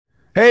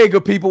Hey,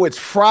 good people, it's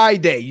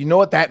Friday. You know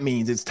what that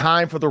means. It's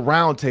time for the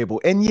roundtable.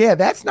 And yeah,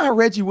 that's not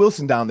Reggie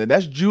Wilson down there.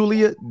 That's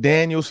Julia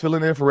Daniels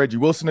filling in for Reggie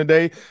Wilson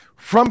today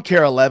from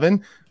Care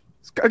 11.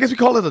 I guess we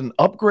call it an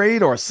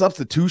upgrade or a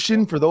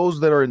substitution for those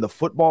that are in the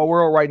football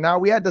world right now.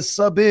 We had to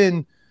sub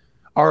in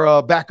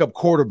our backup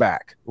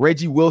quarterback.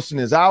 Reggie Wilson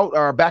is out,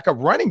 our backup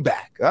running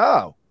back.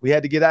 Oh, we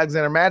had to get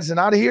Alexander Madison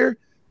out of here.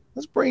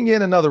 Let's bring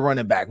in another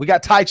running back. We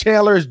got Ty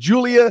Chandler as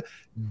Julia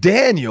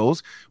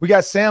Daniels. We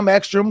got Sam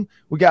Ekstrom.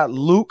 We got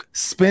Luke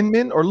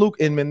Spinman or Luke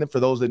Inman for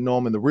those that know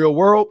him in the real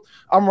world.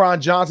 I'm Ron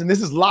Johnson. This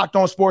is Locked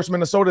On Sports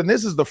Minnesota, and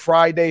this is the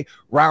Friday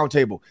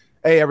Roundtable.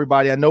 Hey,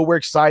 everybody, I know we're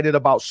excited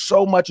about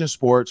so much in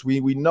sports.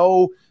 We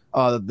know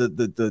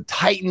the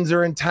Titans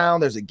are in town.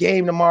 There's a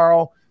game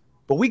tomorrow,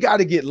 but we got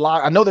to get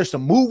locked. I know there's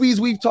some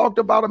movies we've talked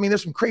about. I mean,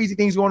 there's some crazy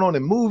things going on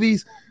in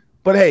movies,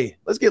 but hey,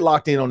 let's get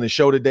locked in on this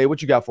show today.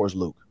 What you got for us,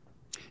 Luke?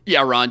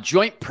 Yeah, Ron,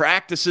 joint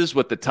practices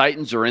with the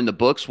Titans are in the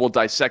books. We'll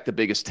dissect the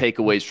biggest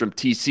takeaways from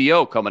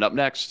TCO coming up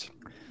next.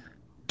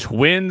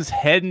 Twins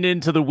heading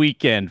into the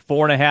weekend,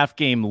 4.5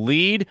 game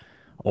lead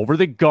over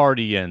the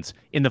Guardians.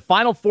 In the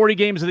final 40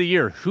 games of the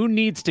year, who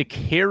needs to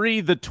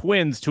carry the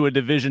Twins to a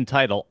division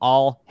title?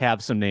 I'll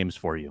have some names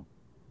for you.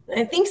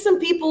 I think some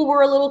people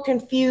were a little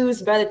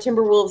confused by the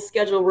Timberwolves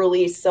schedule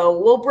release, so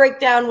we'll break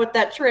down what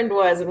that trend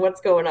was and what's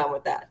going on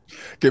with that.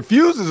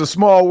 Confused is a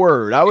small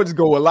word. I would just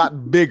go a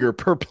lot bigger,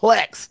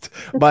 perplexed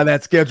by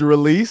that schedule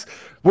release.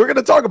 We're going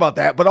to talk about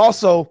that, but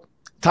also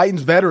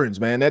Titans veterans,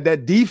 man,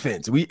 that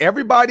defense.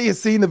 Everybody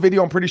has seen the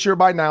video, I'm pretty sure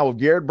by now, of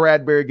Garrett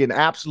Bradbury getting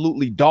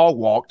absolutely dog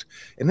walked,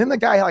 and then the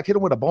guy hit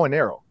him with a bow and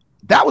arrow.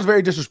 That was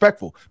very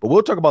disrespectful, but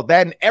we'll talk about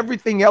that and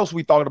everything else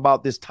we thought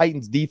about this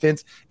Titans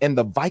defense and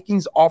the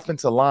Vikings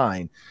offensive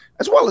line,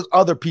 as well as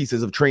other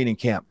pieces of training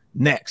camp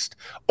next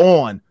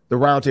on the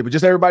Roundtable.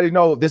 Just everybody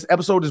know, this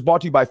episode is brought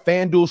to you by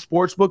FanDuel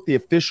Sportsbook, the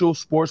official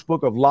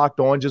sportsbook of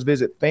Locked On. Just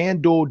visit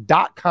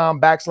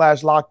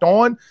FanDuel.com/Locked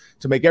On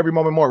to make every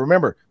moment more.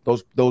 Remember,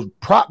 those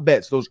prop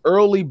bets, those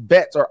early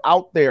bets are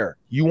out there.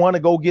 You want to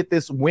go get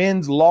this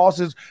wins,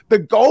 losses. The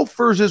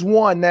Gophers is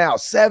one now,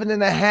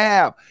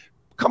 7.5.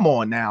 Come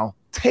on now,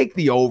 take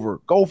the over.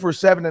 Go for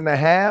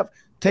 7.5.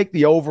 Take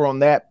the over on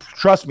that.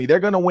 Trust me, they're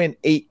going to win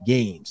 8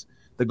 games.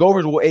 The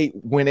Gophers will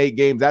win 8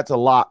 games. That's a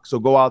lock. So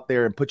go out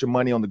there and put your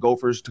money on the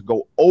Gophers to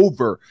go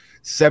over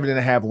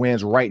 7.5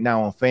 wins right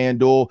now on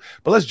FanDuel.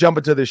 But let's jump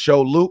into this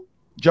show. Luke,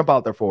 jump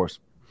out there for us.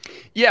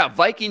 Yeah,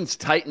 Vikings,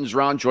 Titans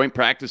round joint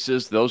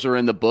practices. Those are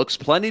in the books.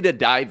 Plenty to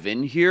dive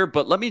in here,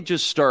 but let me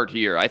just start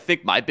here. I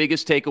think my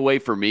biggest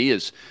takeaway for me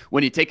is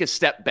when you take a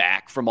step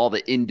back from all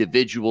the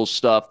individual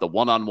stuff, the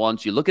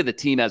one-on-ones, you look at the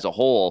team as a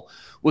whole,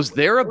 was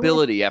their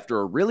ability after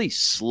a really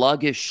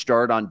sluggish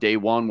start on day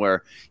one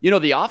where,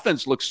 the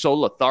offense looked so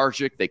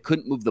lethargic, they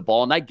couldn't move the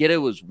ball, and I get it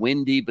was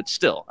windy, but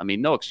still,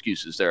 no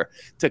excuses there.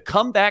 To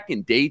come back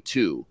in day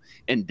two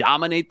and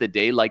dominate the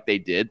day like they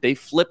did, they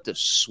flipped a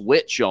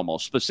switch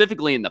almost,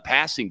 specifically in the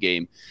passing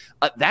game.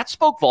 That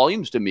spoke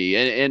volumes to me.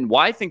 And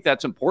why I think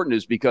that's important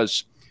is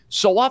because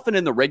so often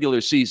in the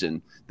regular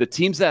season, the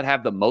teams that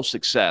have the most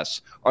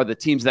success are the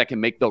teams that can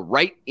make the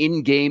right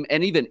in-game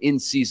and even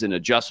in-season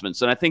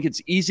adjustments. And I think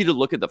it's easy to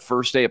look at the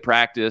first day of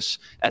practice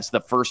as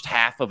the first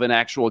half of an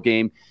actual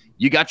game.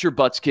 You got your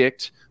butts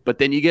kicked, but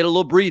then you get a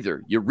little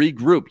breather. You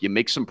regroup. You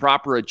make some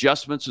proper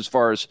adjustments as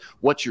far as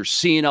what you're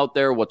seeing out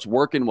there, what's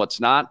working, what's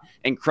not.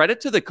 And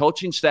credit to the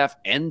coaching staff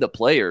and the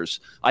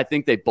players. I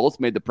think they both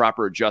made the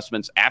proper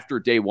adjustments after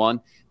day one.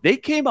 They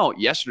came out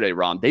yesterday,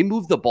 Ron. They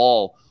moved the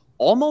ball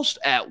almost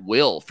at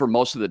will for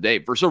most of the day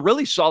versus a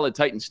really solid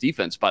Titans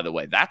defense, by the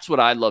way. That's what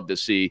I love to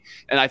see.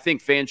 And I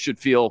think fans should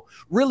feel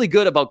really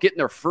good about getting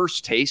their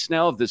first taste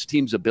now of this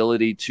team's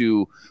ability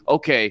to,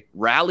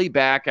 rally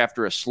back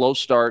after a slow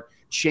start,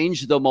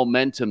 change the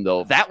momentum,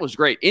 though. That was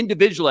great.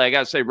 Individually, I got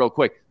to say real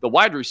quick, the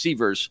wide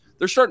receivers,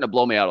 they're starting to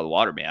blow me out of the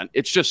water, man.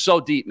 It's just so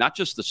deep, not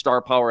just the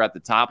star power at the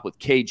top with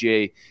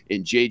KJ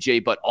and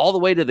JJ, but all the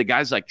way to the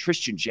guys like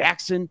Tristan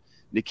Jackson,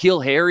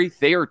 N'Keal Harry,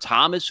 Thayer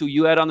Thomas, who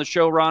you had on the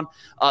show, Ron.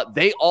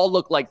 They all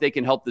look like they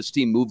can help this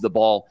team move the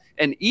ball,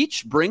 and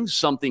each brings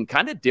something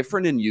kind of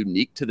different and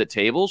unique to the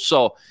table.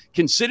 So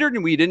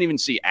considering we didn't even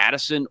see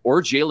Addison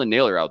or Jalen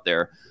Naylor out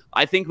there,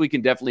 I think we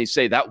can definitely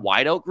say that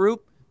wideout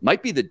group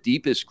might be the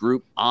deepest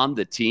group on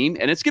the team,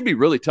 and it's going to be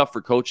really tough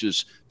for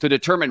coaches to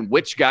determine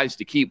which guys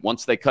to keep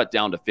once they cut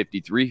down to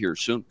 53 here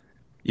soon.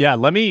 Yeah,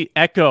 let me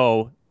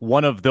echo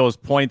one of those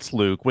points,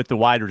 Luke, with the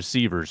wide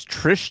receivers.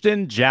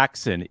 Tristan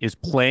Jackson is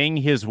playing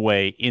his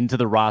way into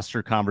the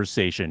roster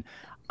conversation.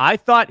 I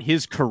thought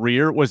his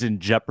career was in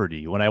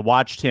jeopardy when I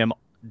watched him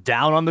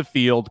down on the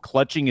field,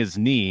 clutching his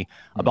knee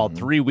about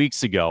 3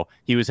 weeks ago.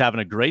 He was having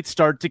a great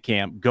start to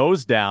camp,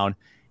 goes down,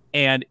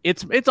 and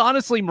it's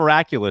honestly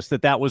miraculous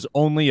that was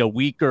only a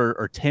week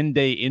or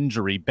 10-day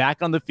injury,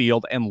 back on the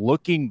field and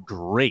looking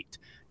great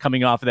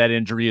coming off of that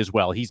injury as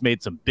well. He's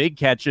made some big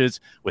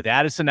catches with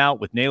Addison out,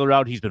 with Naylor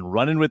out. He's been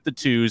running with the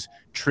twos.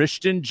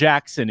 Tristan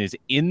Jackson is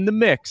in the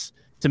mix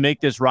to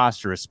make this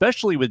roster,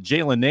 especially with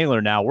Jalen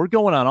Naylor now. We're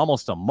going on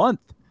almost a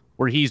month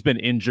where he's been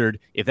injured.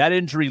 If that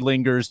injury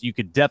lingers, you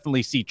could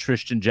definitely see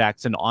Tristan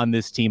Jackson on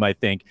this team, I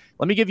think.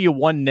 Let me give you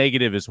one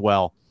negative as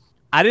well.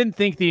 I didn't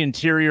think the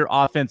interior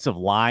offensive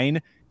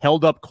line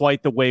held up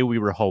quite the way we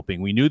were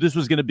hoping. We knew this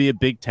was going to be a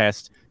big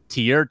test.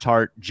 Tierre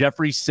Tart,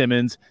 Jeffrey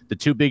Simmons, the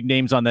two big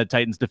names on that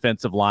Titans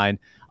defensive line.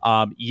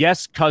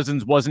 Yes,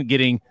 Cousins wasn't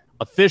getting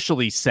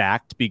officially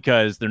sacked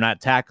because they're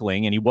not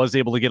tackling, and he was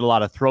able to get a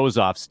lot of throws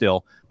off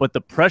still, but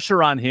the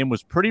pressure on him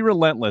was pretty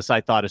relentless,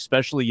 I thought,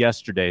 especially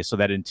yesterday. So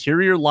that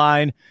interior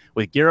line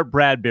with Garrett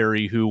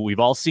Bradbury, who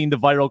we've all seen the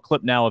viral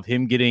clip now of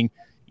him getting,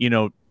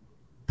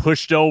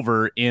 pushed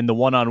over in the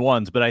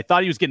one-on-ones, but I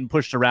thought he was getting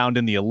pushed around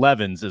in the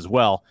 11s as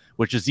well,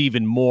 which is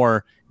even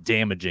more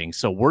damaging.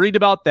 So worried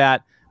about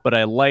that, but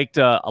I liked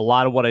a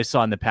lot of what I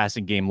saw in the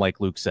passing game,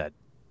 like Luke said.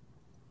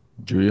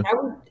 Julia?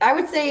 I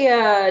would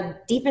say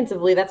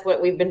defensively, that's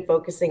what we've been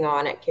focusing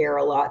on at Care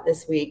a lot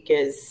this week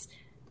is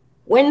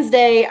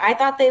Wednesday. I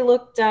thought they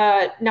looked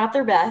not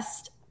their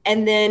best.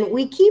 And then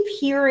we keep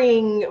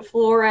hearing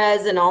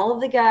Flores and all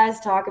of the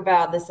guys talk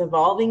about this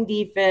evolving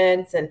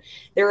defense and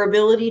their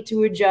ability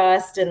to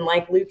adjust. And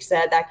like Luke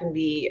said, that can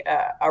be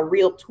a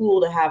real tool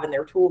to have in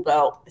their tool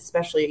belt,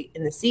 especially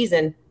in the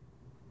season.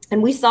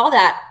 And we saw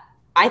that,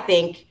 I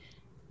think,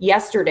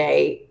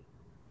 yesterday,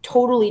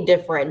 totally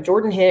different.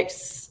 Jordan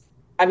Hicks,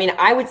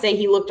 I would say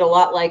he looked a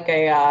lot like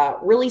a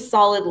really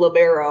solid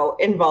libero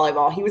in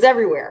volleyball. He was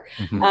everywhere.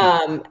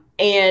 Mm-hmm.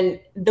 And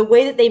the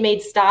way that they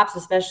made stops,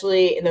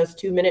 especially in those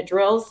 2-minute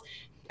drills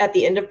at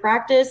the end of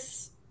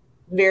practice,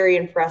 very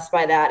impressed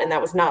by that. And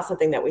that was not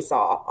something that we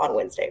saw on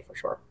Wednesday for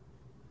sure.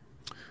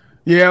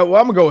 Yeah,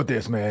 well, I'm going to go with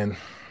this, man.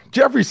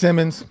 Jeffrey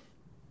Simmons,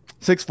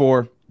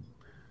 6'4",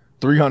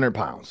 300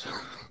 pounds.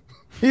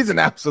 He's an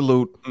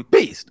absolute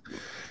beast.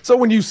 So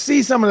when you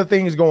see some of the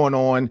things going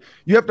on,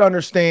 you have to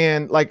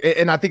understand,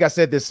 and I think I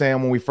said this,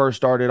 Sam, when we first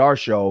started our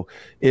show,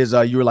 is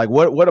you were like,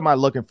 what am I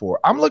looking for?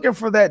 I'm looking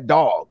for that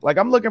dog.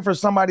 I'm looking for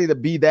somebody to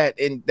be that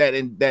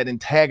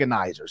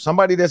antagonizer,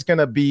 somebody that's going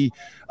to be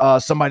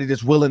somebody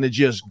that's willing to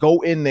just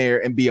go in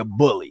there and be a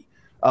bully.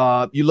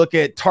 You look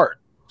at Tart,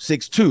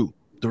 6'2",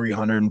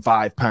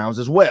 305 pounds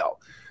as well.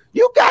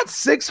 You got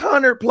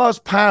 600 plus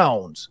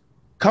pounds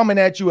coming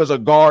at you as a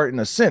guard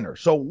and a center.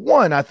 So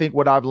one, I think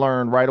what I've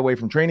learned right away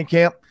from training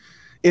camp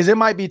is it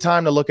might be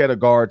time to look at a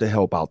guard to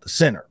help out the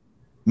center.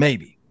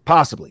 Maybe,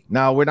 possibly.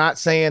 Now, we're not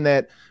saying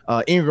that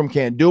Ingram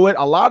can't do it.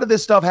 A lot of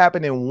this stuff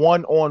happened in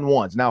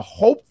one-on-ones. Now,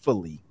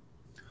 hopefully,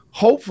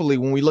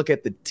 when we look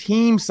at the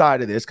team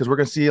side of this, because we're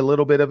going to see a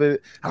little bit of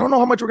it. I don't know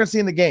how much we're going to see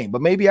in the game,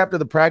 but maybe after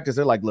the practice,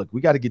 they're like, look,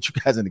 we got to get you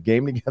guys in the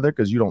game together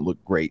because you don't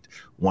look great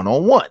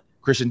one-on-one.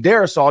 Christian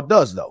Darrisaw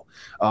does, though.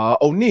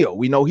 O'Neal,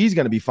 we know he's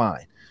going to be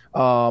fine.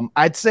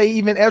 I'd say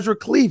even Ezra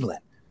Cleveland.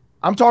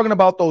 I'm talking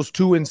about those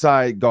two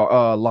inside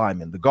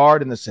linemen, the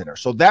guard and the center.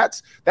 So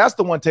that's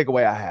the one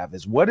takeaway I have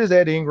is what is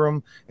Ed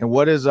Ingram and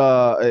what is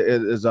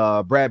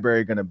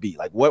Bradbury going to be?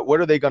 Like, what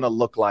are they going to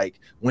look like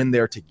when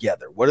they're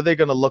together? What are they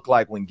going to look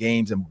like when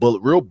games and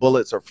real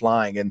bullets are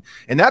flying? And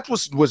that's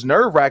what was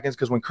nerve-wracking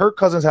because when Kirk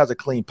Cousins has a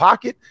clean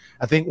pocket,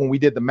 I think when we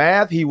did the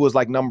math, he was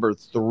like number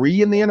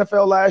 3 in the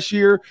NFL last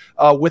year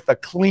with a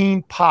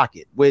clean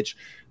pocket, which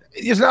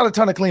there's not a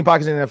ton of clean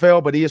pockets in the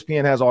NFL, but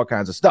ESPN has all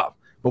kinds of stuff.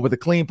 But with a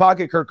clean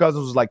pocket, Kirk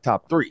Cousins was like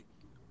top 3.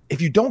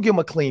 If you don't give him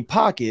a clean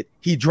pocket,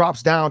 he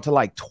drops down to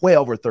like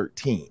 12 or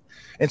 13.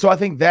 And so I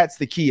think that's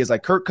the key is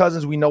like Kirk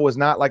Cousins, we know is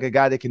not like a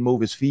guy that can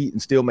move his feet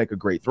and still make a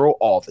great throw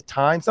all the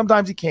time.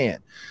 Sometimes he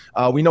can.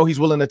 We know he's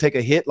willing to take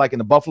a hit like in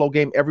the Buffalo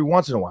game every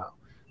once in a while.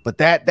 But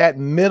that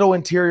middle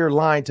interior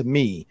line to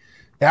me,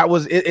 that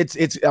was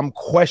it's I'm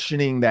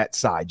questioning that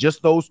side.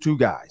 Just those two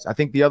guys. I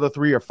think the other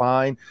 3 are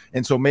fine.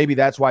 And so maybe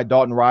that's why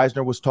Dalton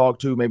Reisner was talked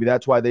to. Maybe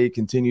that's why they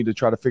continue to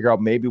try to figure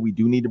out maybe we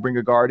do need to bring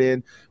a guard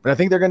in. But I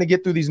think they're going to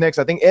get through these next.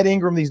 I think Ed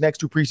Ingram, these next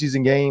 2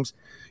 preseason games,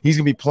 he's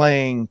going to be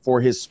playing for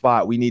his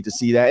spot. We need to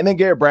see that. And then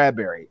Garrett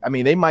Bradbury. I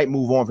mean, they might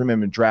move on from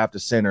him and draft a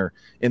center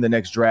in the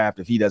next draft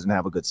if he doesn't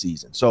have a good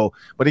season. So,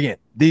 but again,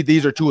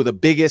 these are 2 of the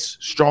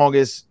biggest,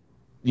 strongest,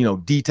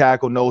 D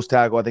tackle, nose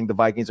tackle. I think the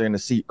Vikings are going to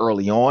see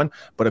early on.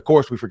 But of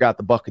course, we forgot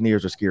the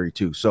Buccaneers are scary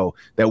too. So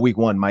that week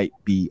 1 might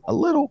be a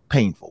little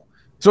painful.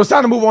 So it's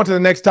time to move on to the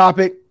next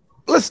topic.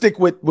 Let's stick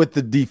with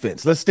the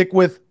defense. Let's stick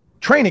with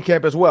training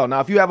camp as well. Now,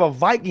 if you have a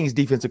Vikings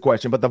defensive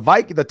question, but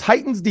the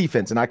Titans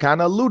defense, and I kind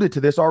of alluded to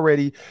this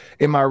already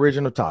in my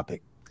original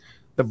topic,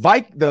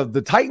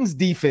 the Titans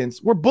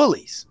defense were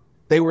bullies.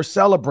 They were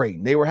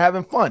celebrating. They were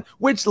having fun,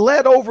 which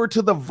led over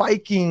to the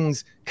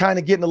Vikings kind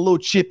of getting a little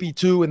chippy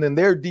too, and then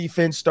their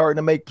defense starting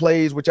to make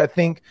plays, which I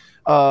think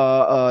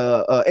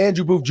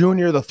Andrew Booth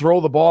Jr., the throw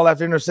the ball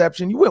after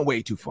interception, you went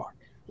way too far.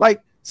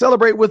 Like,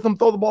 celebrate with them,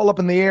 throw the ball up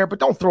in the air, but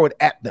don't throw it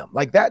at them.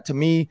 Like that, to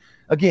me,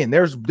 again,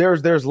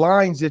 there's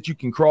lines that you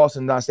can cross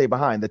and not stay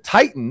behind. The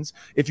Titans,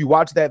 if you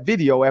watch that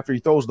video after he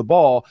throws the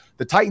ball,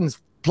 the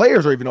Titans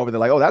players are even over there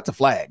like, oh, that's a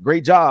flag.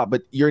 Great job,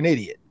 but you're an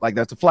idiot. Like,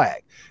 that's a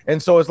flag.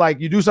 And so it's like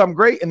you do something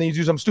great and then you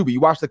do something stupid.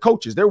 You watch the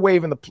coaches. They're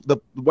waving the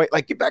way,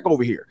 like, get back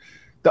over here.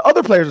 The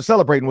other players are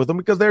celebrating with them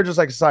because they're just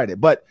like excited.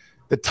 But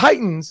the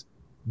Titans,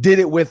 did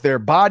it with their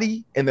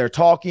body and their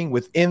talking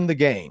within the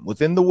game,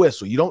 within the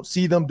whistle. You don't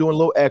see them doing a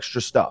little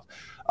extra stuff.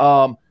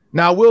 Now,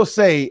 I will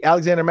say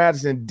Alexander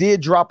Madison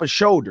did drop a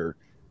shoulder,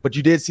 but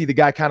you did see the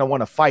guy kind of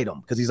want to fight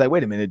him because he's like,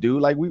 wait a minute,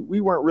 dude. Like, we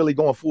weren't really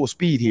going full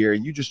speed here,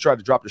 and you just tried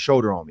to drop the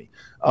shoulder on me.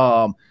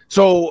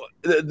 So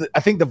I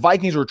think the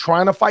Vikings were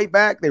trying to fight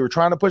back. They were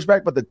trying to push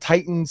back, but the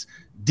Titans'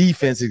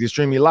 defense is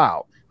extremely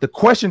loud. The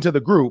question to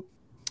the group,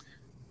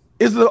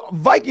 is the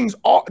Vikings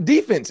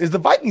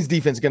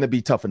defense going to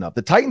be tough enough?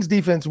 The Titans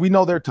defense, we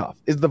know they're tough.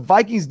 Is the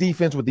Vikings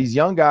defense with these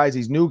young guys,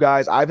 these new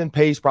guys, Ivan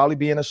Pace probably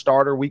being a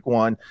starter week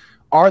 1,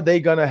 are they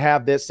going to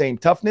have that same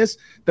toughness?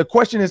 The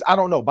question is, I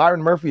don't know.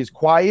 Byron Murphy is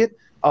quiet.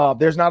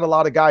 There's not a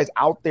lot of guys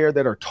out there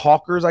that are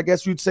talkers, I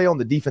guess you'd say, on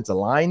the defensive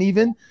line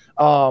even.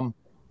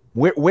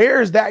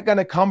 Where is that going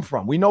to come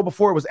from? We know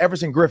before it was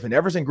Everson Griffin.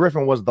 Everson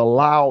Griffin was the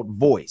loud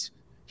voice.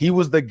 He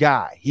was the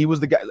guy.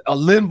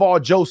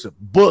 Linval Joseph,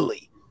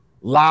 bully.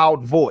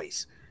 Loud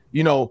voice.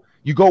 You know,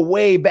 you go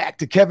way back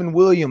to Kevin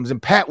Williams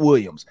and Pat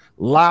Williams,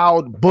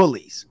 loud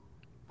bullies.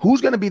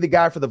 Who's going to be the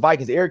guy for the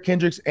Vikings? Eric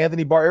Kendricks,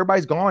 Anthony Barr,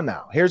 everybody's gone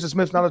now. Harrison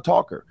Smith's not a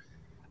talker.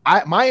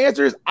 My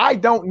answer is I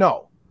don't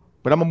know,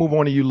 but I'm going to move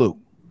on to you, Luke.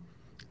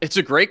 It's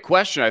a great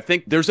question. I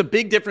think there's a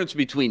big difference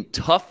between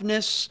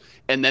toughness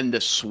and then the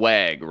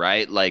swag,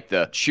 right? Like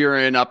the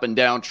cheering up and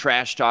down,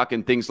 trash talk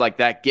and things like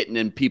that, getting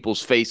in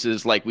people's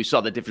faces. Like we saw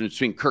the difference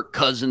between Kirk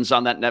Cousins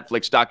on that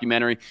Netflix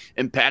documentary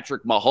and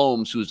Patrick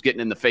Mahomes, who's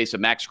getting in the face of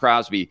Max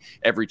Crosby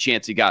every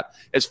chance he got.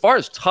 As far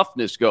as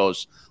toughness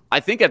goes, I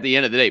think at the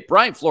end of the day,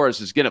 Brian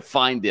Flores is going to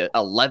find the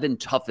 11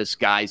 toughest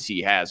guys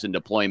he has and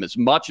deploy them as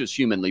much as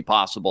humanly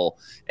possible.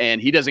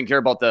 And he doesn't care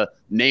about the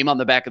name on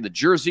the back of the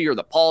jersey or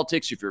the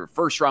politics. If you're a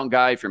first-round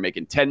guy, if you're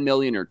making $10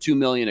 million or $2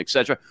 million, et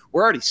cetera.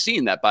 We're already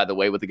seeing that, by the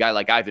way, with a guy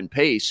like Ivan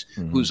Pace,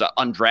 who's an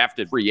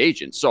undrafted free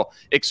agent. So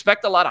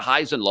expect a lot of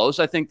highs and lows,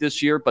 I think,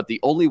 this year. But the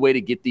only way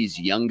to get these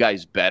young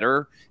guys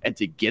better and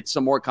to get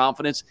some more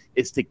confidence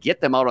is to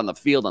get them out on the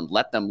field and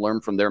let them learn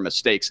from their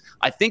mistakes.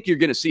 I think you're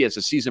going to see as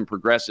the season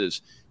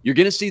progresses, you're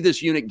going to see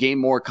this unit gain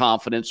more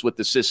confidence with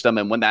the system.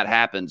 And when that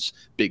happens,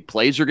 big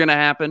plays are going to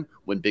happen.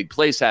 When big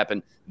plays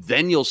happen,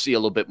 then you'll see a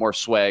little bit more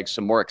swag,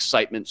 some more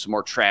excitement, some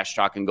more trash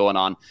talking going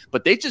on.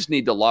 But they just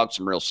need to log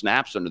some real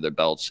snaps under their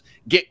belts,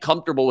 get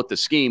comfortable with the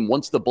scheme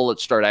once the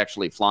bullets start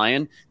actually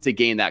flying to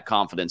gain that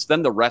confidence.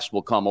 Then the rest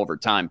will come over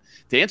time.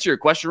 To answer your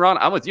question, Ron,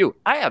 I'm with you.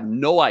 I have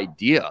no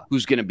idea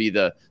who's going to be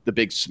the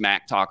big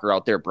smack talker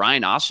out there.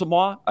 Brian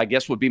Asamoah, I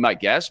guess, would be my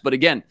guess. But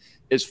again,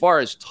 as far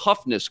as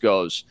toughness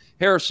goes,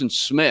 Harrison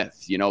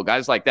Smith,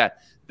 guys like that,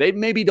 they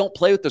maybe don't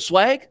play with the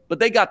swag, but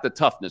they got the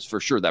toughness for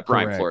sure that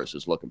Brian Flores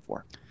is looking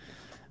for.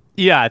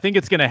 Yeah, I think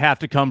it's going to have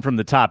to come from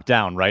the top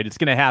down, right? It's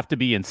going to have to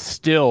be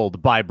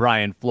instilled by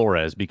Brian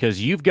Flores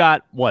because you've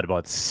got,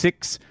 about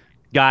 6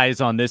 guys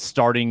on this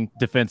starting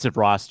defensive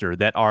roster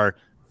that are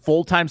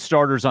full-time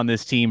starters on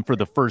this team for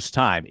the first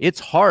time. It's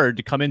hard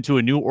to come into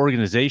a new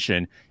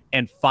organization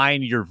and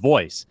find your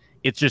voice.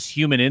 It's just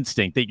human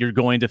instinct that you're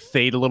going to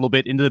fade a little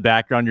bit into the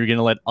background. You're going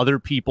to let other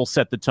people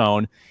set the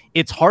tone.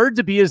 It's hard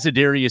to be a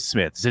Zadarius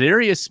Smith.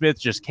 Zadarius Smith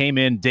just came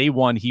in day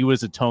one. He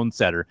was a tone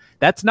setter.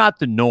 That's not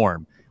the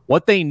norm.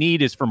 What they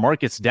need is for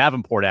Marcus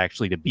Davenport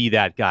actually to be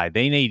that guy.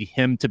 They need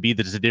him to be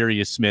the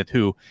Zadarius Smith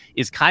who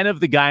is kind of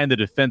the guy in the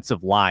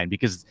defensive line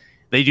because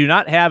they do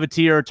not have a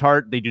T.R.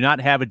 Tart. They do not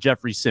have a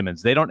Jeffrey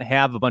Simmons. They don't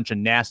have a bunch of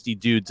nasty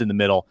dudes in the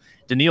middle.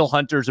 Daniil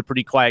Hunter's a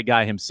pretty quiet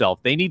guy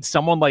himself. They need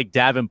someone like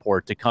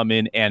Davenport to come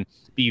in and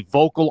be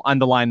vocal on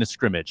the line of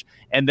scrimmage.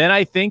 And then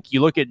I think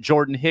you look at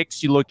Jordan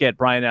Hicks, you look at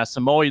Brian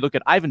Asamoah, you look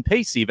at Ivan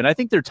Pace even. I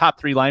think their top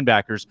 3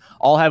 linebackers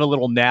all have a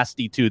little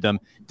nasty to them.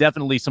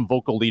 Definitely some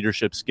vocal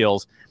leadership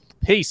skills.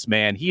 Pace,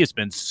 man, he has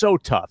been so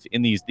tough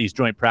in these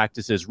joint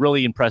practices.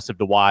 Really impressive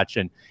to watch.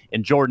 And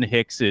Jordan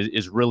Hicks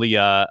is really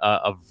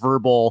a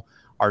verbal,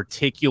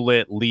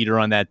 articulate leader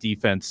on that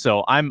defense.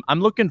 So I'm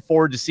looking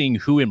forward to seeing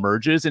who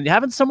emerges and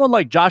having someone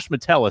like Josh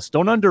Metellus.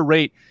 Don't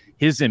underrate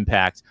his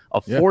impact. A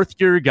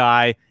 4th-year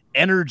guy,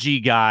 energy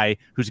guy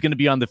who's going to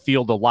be on the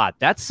field a lot.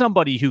 That's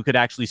somebody who could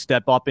actually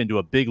step up into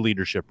a big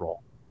leadership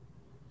role.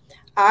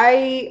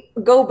 I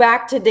go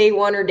back to day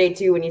 1 or day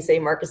 2 when you say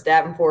Marcus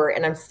Davenport,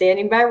 and I'm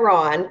standing by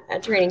Ron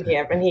at training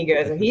camp, and he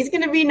goes, if he's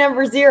going to be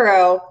number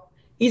 0,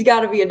 he's got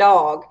to be a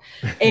dog.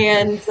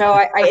 And so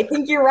I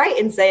think you're right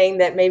in saying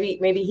that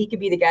maybe he could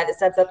be the guy that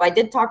sets up. I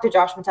did talk to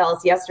Josh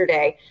Metellus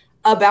yesterday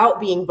about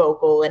being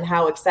vocal and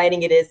how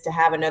exciting it is to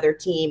have another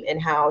team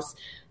in-house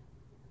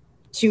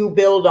to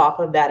build off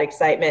of that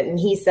excitement. And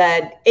he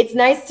said, it's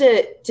nice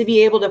to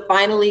be able to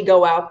finally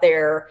go out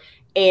there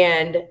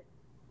and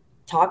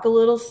talk a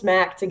little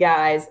smack to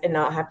guys and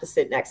not have to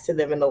sit next to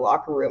them in the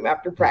locker room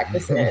after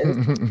practice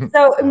ends.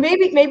 So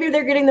maybe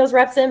they're getting those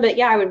reps in, but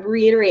yeah, I would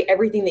reiterate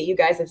everything that you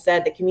guys have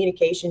said. The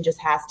communication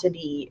just has to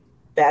be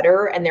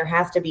better, and there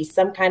has to be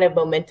some kind of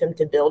momentum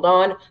to build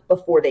on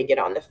before they get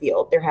on the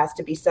field. There has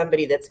to be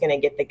somebody that's going to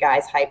get the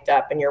guys hyped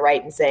up. And you're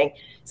right in saying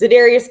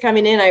Zadarius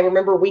coming in, I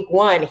remember week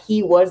 1,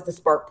 he was the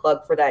spark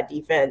plug for that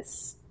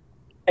defense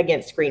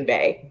against Green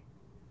Bay.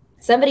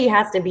 Somebody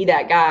has to be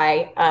that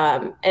guy.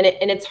 And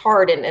it's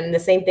hard. And the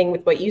same thing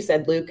with what you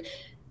said, Luke,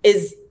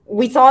 is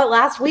we saw it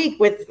last week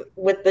with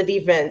the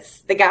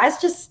defense. The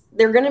guys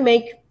they're going to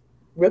make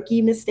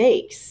rookie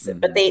mistakes,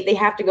 but they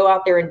have to go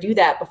out there and do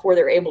that before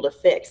they're able to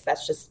fix.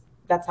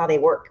 That's how they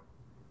work.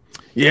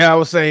 Yeah, I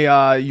would say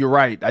you're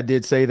right. I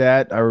did say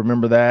that. I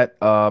remember that.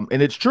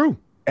 And it's true.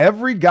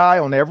 Every guy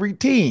on every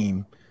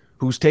team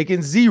who's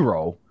taken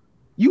 0,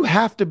 you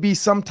have to be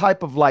some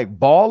type of like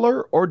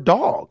baller or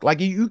dog. Like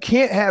you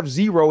can't have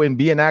 0 and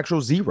be an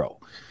actual 0.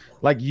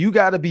 Like you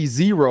got to be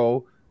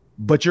 0,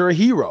 but you're a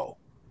hero.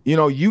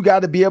 You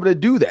got to be able to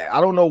do that. I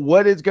don't know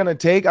what it's going to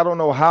take. I don't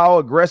know how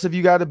aggressive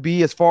you got to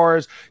be as far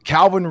as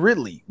Calvin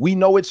Ridley. We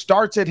know it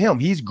starts at him.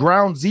 He's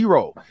ground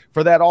 0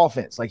 for that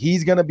offense. Like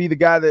he's going to be the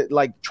guy that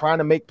like trying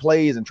to make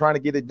plays and trying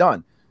to get it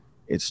done.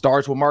 It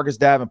starts with Marcus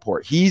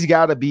Davenport. He's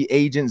got to be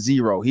agent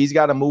 0. He's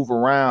got to move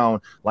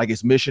around like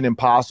it's mission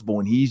impossible,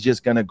 and he's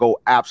just going to go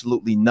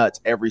absolutely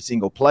nuts every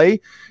single play.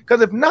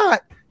 Because if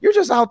not, you're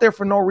just out there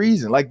for no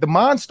reason. Like the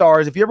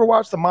Monstars, if you ever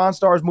watched the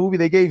Monstars movie,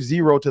 they gave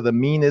 0 to the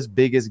meanest,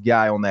 biggest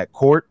guy on that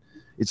court.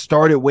 It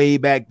started way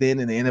back then,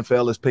 and the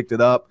NFL has picked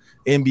it up.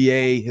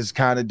 NBA has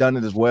kind of done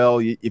it as well.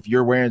 If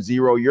you're wearing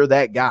 0, you're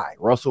that guy.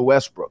 Russell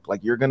Westbrook,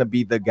 like you're going to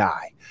be the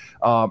guy.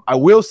 I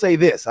will say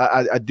this.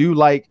 I do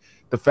like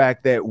the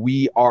fact that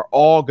we are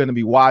all going to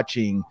be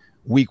watching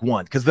week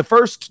 1, because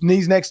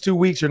these next 2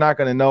 weeks, you're not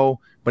going to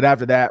know. But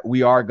after that,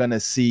 we are going to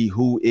see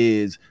who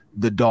is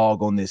the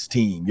dog on this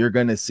team. You're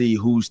going to see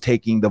who's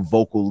taking the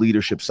vocal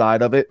leadership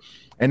side of it.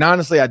 And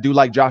honestly, I do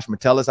like Josh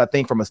Metellus. I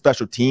think from a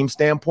special team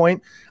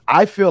standpoint,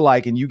 I feel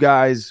like, and you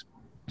guys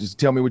just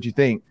tell me what you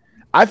think,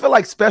 I feel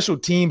like special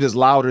teams is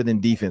louder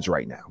than defense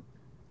right now.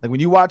 Like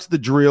when you watch the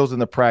drills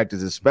and the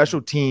practices,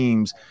 special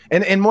teams,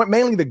 and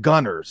mainly the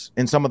gunners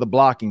and some of the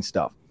blocking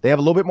stuff, they have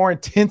a little bit more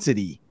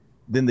intensity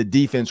than the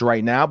defense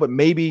right now. But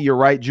maybe you're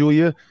right,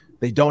 Julia.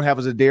 They don't have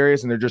a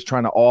Zadarius, and they're just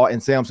trying to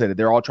and Sam said it,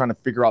 they're all trying to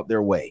figure out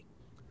their way.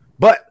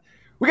 But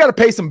we got to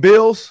pay some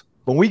bills.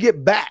 When we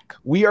get back,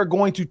 we are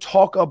going to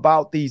talk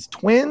about these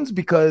Twins,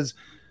 because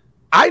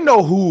I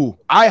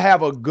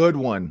have a good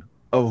one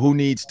of who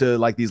needs to,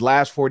 like these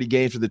last 40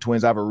 games for the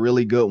Twins. I have a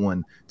really good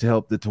one to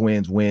help the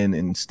Twins win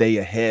and stay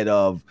ahead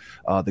of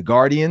the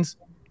Guardians.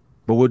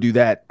 But we'll do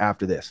that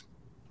after this.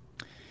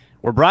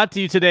 We're brought to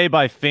you today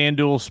by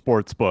FanDuel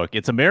Sportsbook.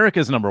 It's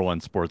America's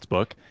 #1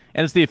 sportsbook,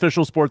 and it's the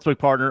official sportsbook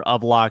partner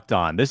of Locked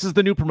On. This is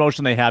the new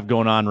promotion they have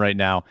going on right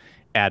now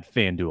at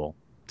FanDuel.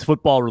 It's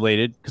football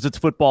related because it's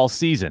football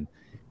season.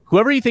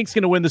 Whoever you think's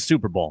going to win the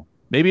Super Bowl,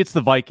 maybe it's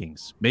the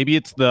Vikings, maybe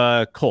it's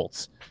the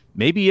Colts,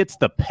 maybe it's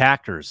the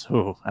Packers.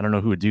 Oh, I don't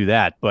know who would do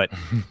that, but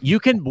you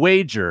can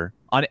wager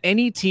on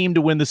any team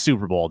to win the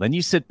Super Bowl. Then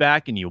you sit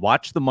back and you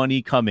watch the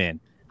money come in.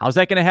 How's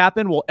that going to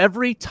happen? Well,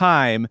 every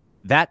time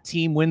that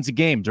team wins a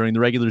game during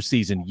the regular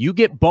season, you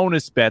get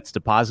bonus bets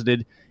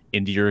deposited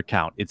into your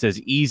account. It's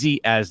as easy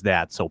as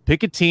that. So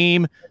pick a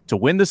team to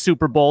win the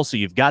Super Bowl, so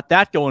you've got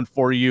that going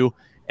for you,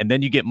 and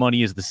then you get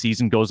money as the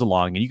season goes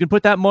along. And you can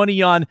put that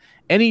money on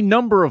any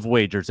number of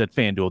wagers at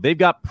FanDuel. They've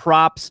got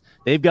props,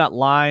 they've got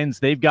lines,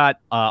 they've got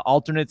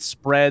alternate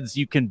spreads.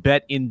 You can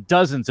bet in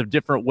dozens of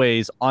different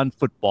ways on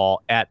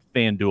football at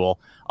FanDuel,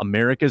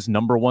 America's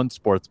 #1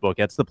 sportsbook.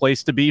 That's the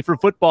place to be for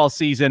football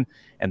season,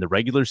 and the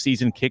regular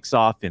season kicks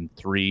off in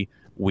 3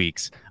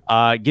 weeks.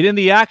 Get in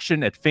the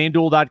action at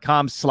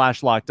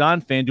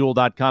FanDuel.com/lockedon,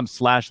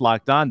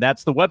 FanDuel.com/lockedon.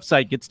 That's the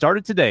website. Get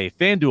started today.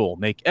 FanDuel,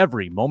 make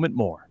every moment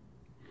more.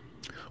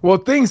 Well,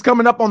 things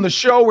coming up on the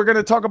show. We're going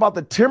to talk about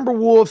the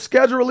Timberwolves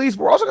schedule release.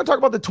 We're also going to talk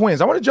about the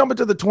Twins. I want to jump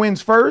into the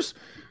Twins first,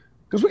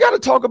 because we got to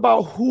talk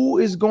about who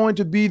is going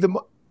to be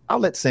I'll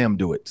let Sam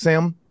do it.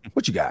 Sam,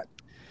 what you got?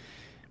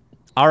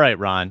 All right,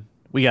 Ron.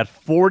 We got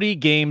 40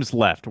 games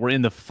left. We're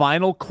in the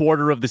final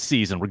quarter of the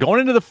season. We're going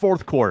into the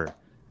fourth quarter.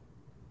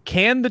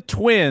 Can the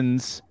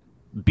Twins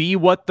be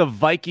what the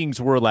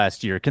Vikings were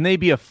last year? Can they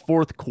be a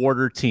fourth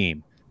quarter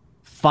team?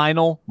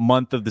 Final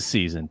month of the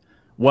season.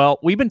 Well,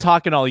 we've been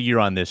talking all year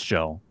on this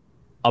show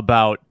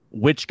about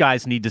which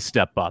guys need to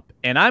step up.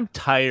 And I'm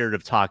tired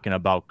of talking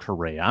about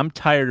Correa. I'm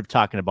tired of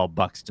talking about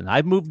Buxton.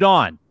 I've moved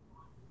on.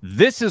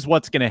 This is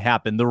what's going to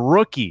happen. The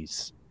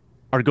rookies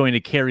are going to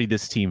carry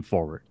this team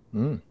forward.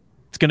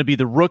 It's going to be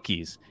the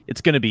rookies.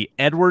 It's going to be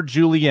Edward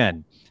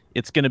Julien.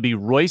 It's going to be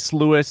Royce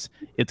Lewis.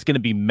 It's going to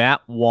be Matt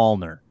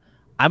Wallner.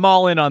 I'm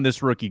all in on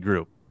this rookie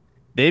group.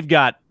 They've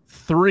got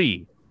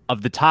 3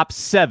 of the top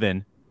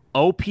 7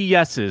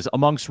 OPSs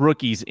amongst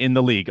rookies in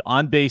the league,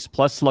 on base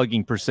plus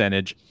slugging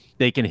percentage.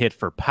 They can hit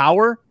for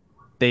power.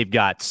 They've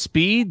got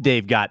speed.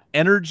 They've got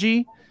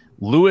energy.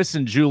 Lewis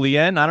and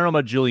Julien. I don't know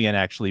about Julien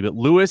actually, but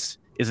Lewis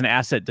is an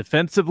asset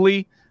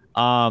defensively.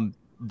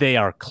 They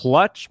are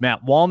clutch.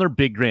 Matt Wallner,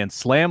 big grand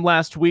slam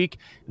last week.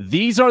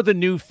 These are the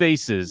new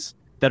faces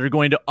that are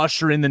going to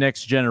usher in the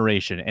next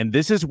generation. And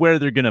this is where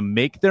they're going to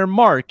make their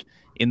mark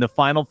in the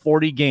final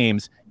 40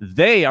 games.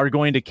 They are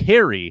going to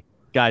carry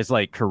guys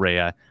like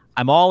Correa.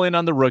 I'm all in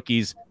on the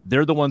rookies.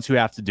 They're the ones who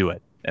have to do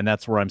it. And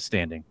that's where I'm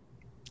standing.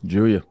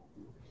 Julia.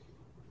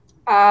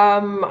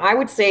 I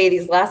would say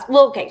these last.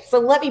 Well, okay. So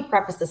let me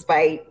preface this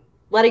by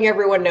letting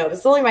everyone know this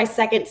is only my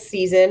second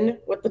season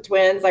with the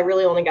Twins. I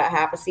really only got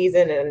half a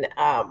season, and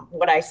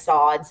what I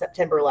saw in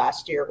September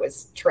last year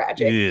was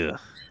tragic. Yeah.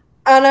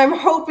 And I'm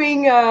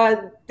hoping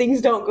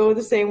things don't go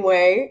the same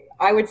way.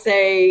 I would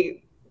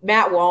say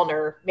Matt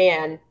Wallner,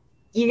 man,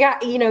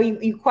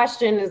 you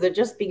question, is it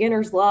just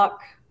beginner's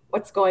luck?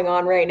 What's going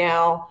on right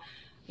now?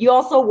 You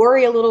also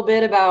worry a little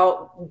bit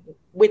about,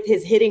 with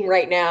his hitting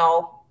right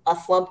now, a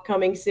slump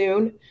coming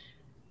soon.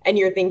 And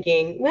you're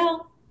thinking,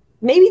 well,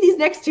 maybe these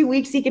next 2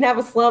 weeks he can have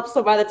a slump.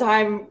 So by the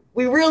time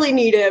we really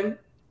need him,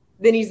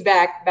 then he's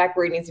back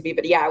where he needs to be.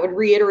 But yeah, I would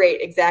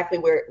reiterate exactly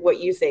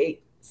what you say,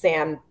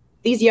 Sam.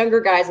 These younger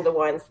guys are the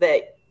ones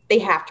that they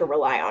have to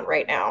rely on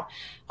right now.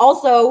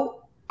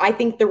 Also, I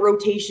think the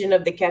rotation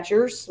of the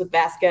catchers with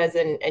Vasquez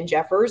and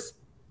Jeffers,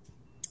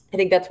 I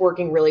think that's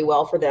working really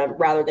well for them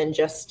rather than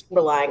just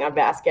relying on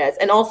Vasquez.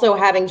 And also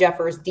having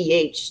Jeffers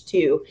DH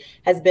too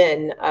has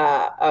been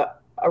a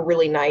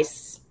really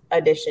nice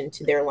addition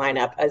to their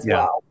lineup as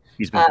well.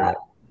 He's been great.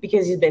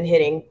 Because he's been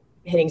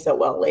hitting so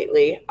well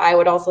lately. I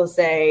would also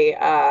say,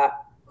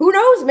 who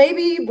knows?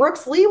 Maybe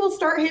Brooks Lee will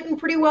start hitting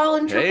pretty well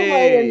in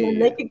AAA, and then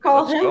they could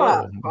call him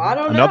up. I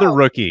don't know. Another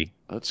rookie.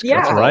 That's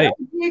right. That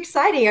would be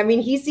exciting. I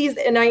mean, he sees,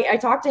 and I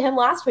talked to him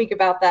last week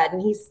about that,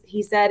 and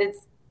he said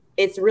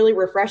it's really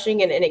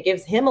refreshing, and it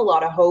gives him a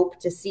lot of hope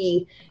to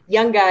see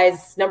young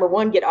guys, number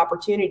one, get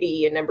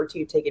opportunity, and number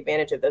two, take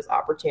advantage of those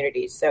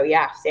opportunities. So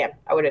yeah, Sam,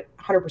 I would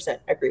 100%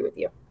 agree with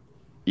you.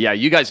 Yeah,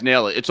 you guys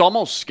nail it. It's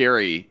almost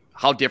scary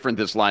how different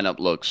this lineup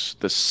looks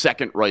the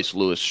second Royce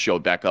Lewis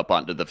showed back up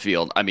onto the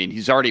field. I mean,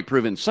 he's already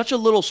proven such a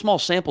little small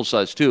sample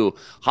size, too,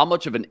 how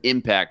much of an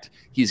impact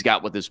he's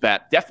got with his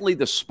bat. Definitely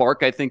the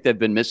spark I think they've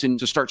been missing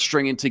to start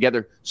stringing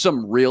together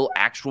some real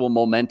actual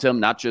momentum,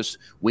 not just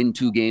win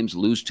 2 games,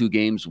 lose 2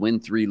 games, win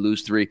 3,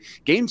 lose 3.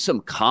 Gain some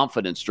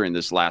confidence during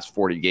this last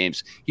 40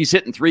 games. He's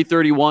hitting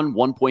 .331,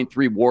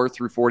 1.3 WAR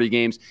through 40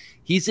 games.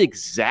 He's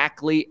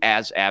exactly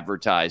as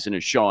advertised and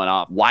is showing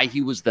off why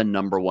he was the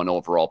number 1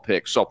 overall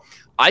pick. So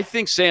I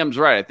think Sam's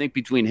right. I think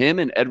between him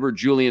and Edward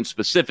Julian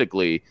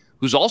specifically,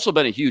 who's also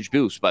been a huge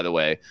boost, by the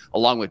way,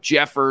 along with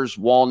Jeffers,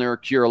 Wallner,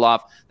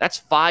 Kirilloff, that's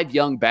 5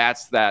 young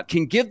bats that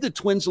can give the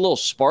Twins a little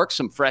spark,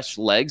 some fresh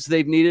legs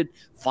they've needed,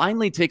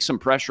 finally take some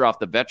pressure off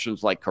the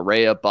veterans like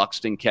Correa,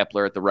 Buxton,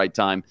 Kepler at the right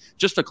time,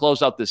 just to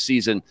close out this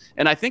season.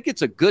 And I think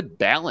it's a good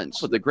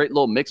balance with a great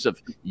little mix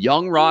of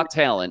young, raw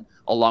talent,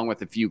 along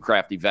with a few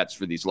crafty vets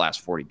for these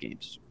last 40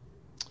 games.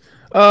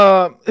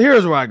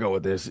 Here's where I go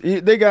with this.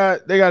 They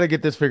got to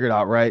get this figured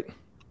out, right?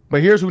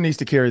 But here's who needs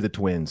to carry the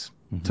Twins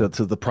to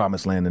the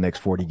promised land the next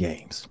 40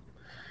 games.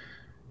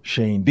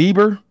 Shane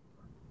Bieber,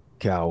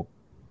 Cal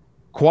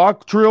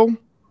Quantrill,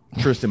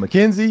 Tristan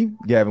McKenzie,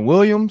 Gavin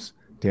Williams,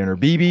 Tanner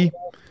Beebe,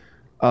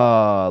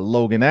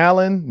 Logan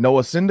Allen,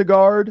 Noah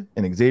Syndergaard,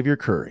 and Xavier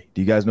Curry.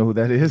 Do you guys know who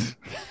that is?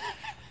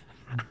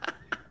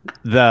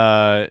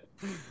 The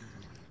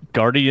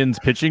Guardians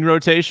pitching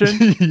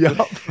rotation?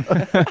 Yup.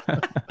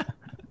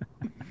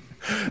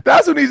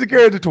 That's who needs to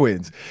carry the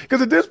Twins.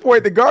 Because at this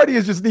point, the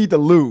Guardians just need to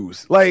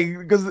lose. Like,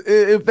 because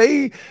if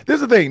they, this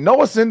is the thing,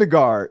 Noah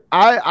Syndergaard,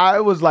 I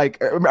was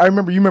like, I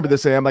remember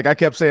this, Sam. Like, I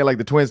kept saying, like,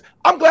 the Twins,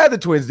 I'm glad the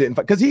Twins didn't,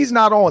 because he's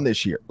not on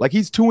this year. Like,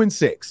 he's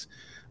 2-6.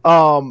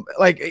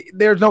 Like,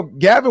 there's no,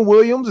 Gavin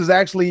Williams is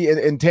actually,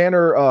 and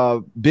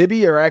Tanner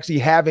Bibby are actually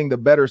having the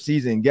better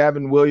season.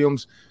 Gavin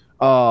Williams,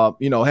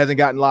 hasn't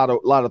gotten a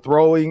lot of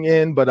throwing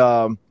in,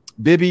 but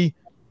Bibby,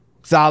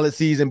 solid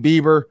season.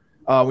 Bieber,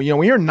 when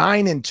you're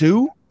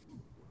 9-2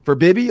 for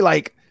Bibby,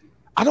 like,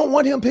 I don't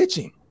want him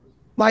pitching.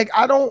 Like,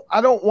 I don't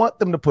want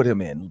them to put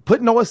him in.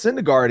 Put Noah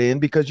Syndergaard in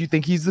because you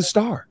think he's the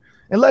star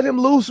and let him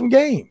lose some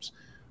games.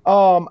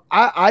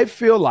 I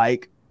feel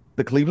like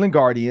the Cleveland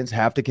Guardians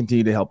have to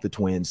continue to help the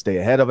Twins stay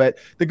ahead of it.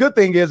 The good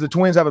thing is the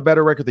Twins have a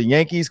better record than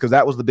Yankees, because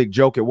that was the big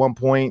joke at one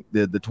point.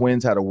 The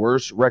Twins had a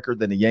worse record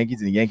than the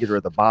Yankees, and the Yankees are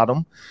at the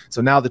bottom. So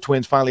now the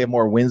Twins finally have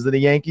more wins than the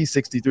Yankees,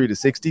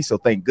 63-60. So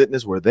thank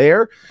goodness we're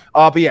there.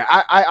 But yeah,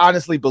 I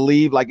honestly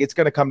believe like it's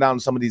going to come down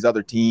to some of these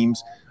other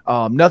teams.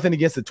 Nothing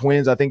against the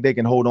Twins. I think they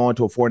can hold on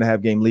to a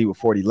 4.5 game lead with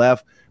 40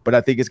 left. But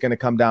I think it's going to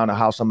come down to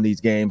how some of these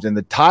games. And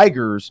the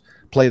Tigers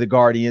play the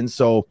Guardians.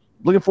 So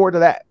looking forward to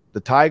that. The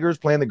Tigers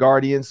playing the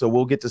Guardians, so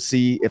we'll get to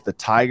see if the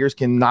Tigers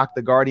can knock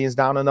the Guardians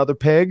down another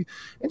peg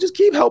and just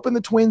keep helping the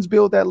Twins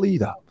build that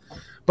lead up.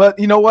 But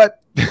you know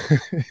what?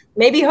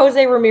 Maybe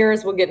Jose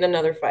Ramirez will get in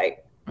another fight.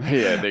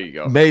 Yeah, there you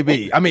go.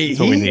 Maybe. I mean,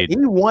 he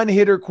one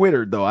hitter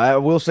quitter though. I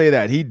will say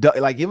that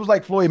it was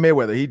like Floyd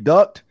Mayweather. He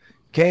ducked,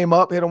 came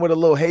up, hit him with a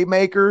little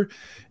haymaker,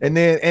 and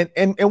then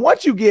and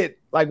once you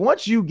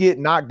get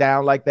knocked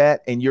down like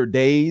that and you're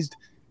dazed,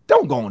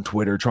 don't go on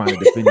Twitter trying to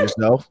defend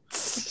yourself.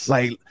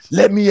 Like,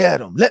 let me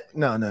at him.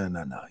 No.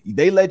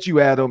 They let you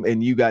at them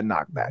and you got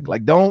knocked back.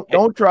 Like, don't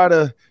try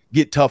to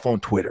get tough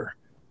on Twitter.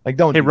 Like,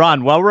 don't. Hey,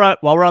 Ron, while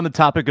we're on the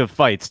topic of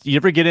fights, do you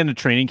ever get in a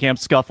training camp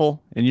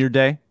scuffle in your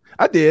day?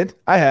 I did.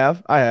 I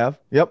have.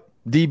 Yep.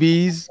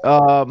 DBs.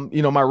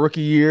 My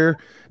rookie year.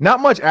 Not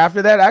much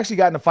after that. I actually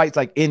got into fights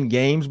like in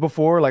games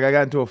before. Like I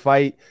got into a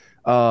fight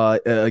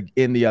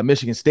in the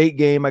Michigan State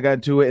game. I got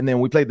into it, and then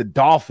we played the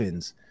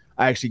Dolphins.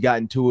 I actually got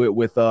into it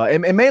with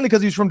and mainly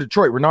because he's from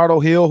Detroit.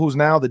 Renardo Hill, who's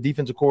now the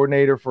defensive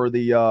coordinator for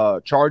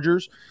the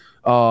Chargers.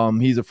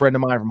 He's a friend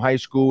of mine from high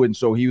school, and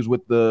so he was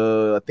with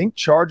the I think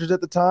Chargers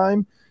at the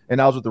time. And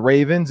I was with the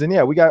Ravens, and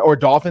or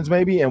Dolphins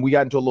maybe, and we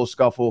got into a little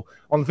scuffle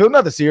on the field.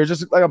 Another series,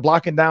 just like a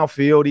blocking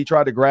downfield. He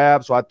tried to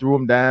grab, so I threw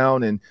him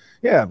down, and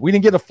we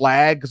didn't get a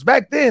flag because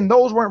back then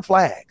those weren't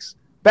flags.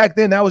 Back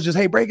then that was just,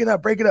 hey, break it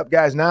up,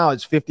 guys. Now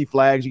it's 50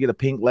 flags. You get a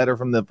pink letter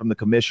from the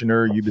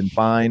commissioner. You've been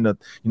fined,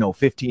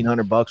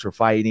 $1,500 for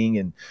fighting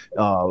and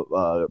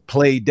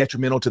play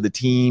detrimental to the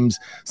team's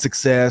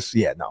success.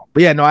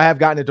 But I have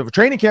gotten into a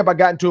training camp. I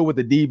got into it with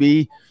the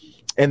DB,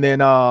 and then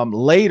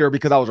later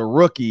because I was a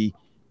rookie.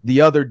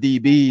 The other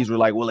DBs were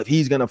like, well, if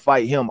he's going to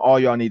fight him, all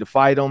y'all need to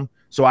fight him.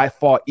 So I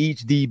fought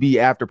each DB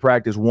after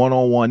practice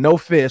one-on-one. No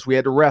fist. We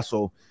had to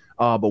wrestle.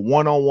 But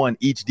one-on-one,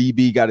 each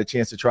DB got a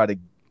chance to try to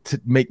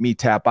make me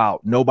tap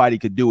out. Nobody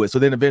could do it. So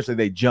then eventually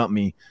they jumped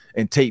me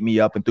and taped me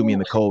up and threw me in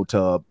the cold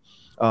tub.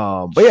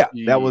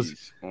 That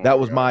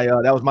was my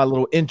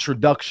little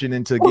introduction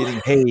into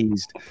getting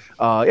hazed.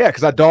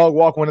 Because I dog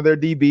walk one of their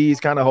DBs,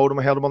 kind of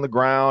held him on the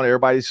ground.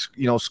 Everybody's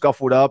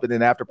scuffled up, and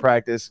then after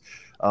practice,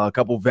 a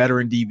couple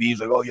veteran DBs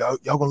like, oh, y'all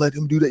gonna let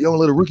him do that? Y'all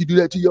gonna let a rookie do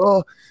that to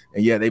y'all?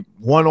 And they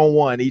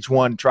one-on-one, each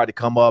one tried to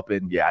come up,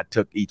 and I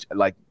took each,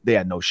 like they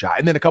had no shot.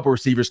 And then a couple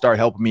receivers started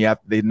helping me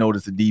after they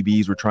noticed the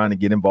DBs were trying to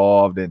get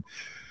involved, and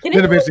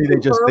then eventually they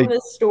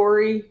this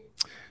story.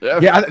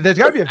 Yeah, there's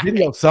got to be a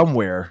video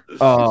somewhere.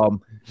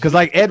 Because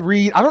like Ed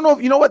Reed, I don't know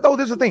if you know what though.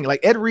 There's a thing like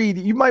Ed Reed.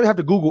 You might have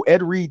to Google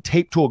Ed Reed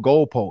taped to a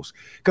goalpost.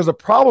 Because the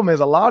problem is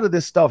a lot of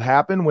this stuff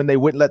happened when they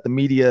wouldn't let the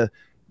media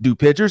do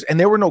pictures, and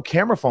there were no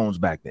camera phones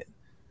back then.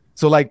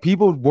 So like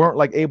people weren't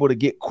like able to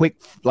get quick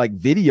like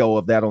video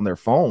of that on their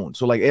phone.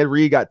 So like Ed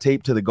Reed got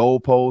taped to the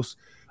goalpost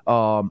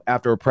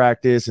after a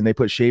practice, and they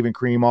put shaving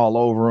cream all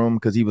over him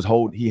because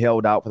he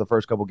held out for the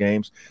first couple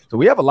games. So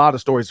we have a lot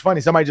of stories. It's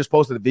funny, somebody just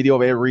posted a video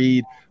of Ed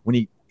Reed when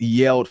he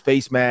yelled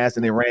face mask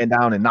and they ran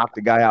down and knocked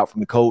the guy out from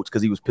the coach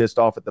because he was pissed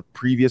off at the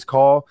previous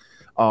call.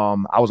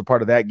 I was a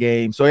part of that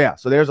game. So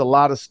there's a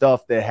lot of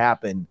stuff that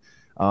happened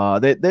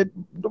that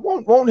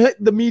won't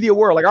hit the media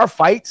world. Like our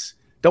fights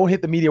don't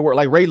hit the media world.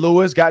 Like Ray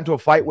Lewis got into a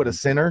fight with a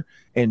center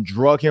and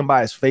drug him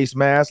by his face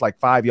mask like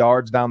 5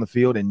 yards down the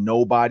field, and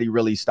nobody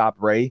really stopped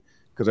Ray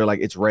because they're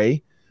like, it's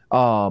Ray.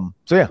 But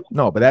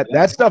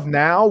that stuff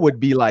now would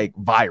be like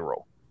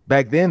viral.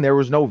 Back then there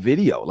was no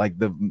video. Like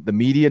the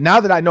media, now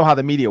that I know how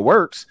the media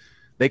works,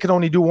 they can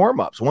only do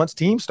warm-ups. Once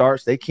team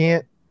starts, they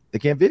can't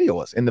video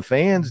us, and the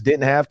fans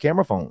didn't have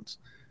camera phones.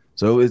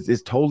 So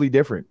it's totally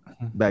different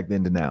back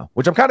then to now,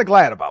 which I'm kind of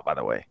glad about, by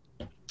the way.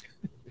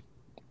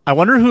 I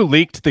wonder who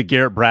leaked the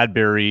Garrett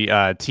Bradbury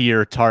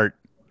Tier Tart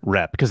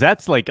rep, because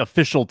that's like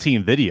official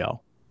team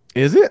video.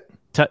 Is it?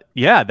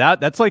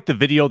 That's like the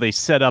video they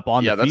set up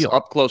on the field. Yeah, that's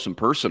up close and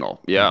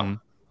personal. Yeah. Mm-hmm.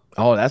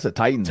 Oh, that's a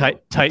Titans.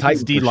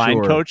 Titans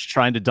D-line coach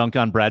trying to dunk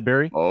on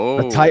Bradbury.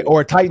 Oh,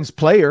 a Titans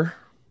player.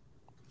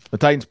 The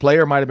Titans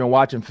player might have been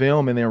watching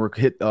film and then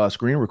hit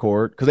screen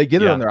record because they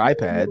get it on their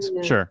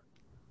iPads. Sure.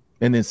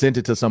 And then sent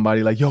it to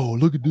somebody like, yo,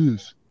 look at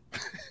this.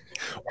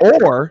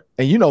 Or,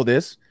 and you know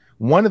this,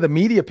 one of the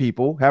media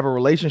people have a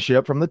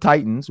relationship from the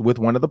Titans with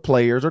one of the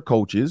players or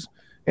coaches,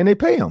 and they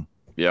pay him.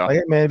 Yeah. Like,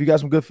 hey, man, if you got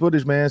some good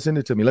footage, man, send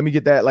it to me. Let me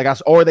get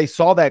that. Or they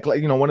saw that,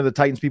 one of the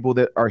Titans people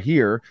that are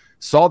here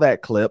saw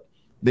that clip,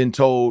 then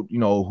told,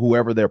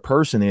 whoever their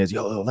person is,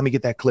 yo, let me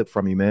get that clip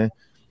from you, man.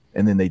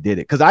 And then they did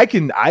it. Because I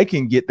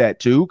can get that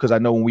too, because I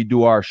know when we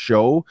do our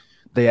show,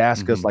 they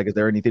ask us, like, is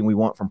there anything we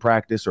want from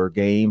practice or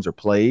games or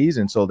plays?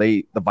 And so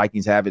the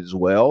Vikings have it as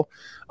well.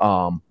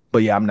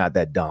 But yeah, I'm not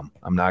that dumb.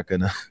 I'm not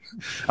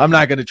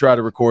gonna try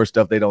to record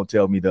stuff they don't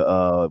tell me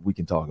we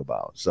can talk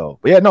about. So,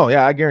 but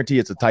I guarantee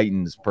it's a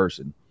Titans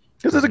person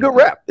because it's a good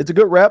rep. It's a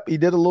good rep. He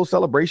did a little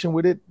celebration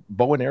with it,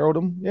 bow and arrowed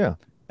him. Yeah,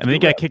 and then he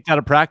got kicked out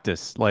of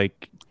practice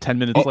like 10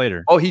 minutes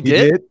later. Oh, he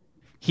did.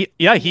 He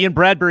and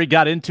Bradbury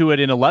got into it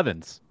in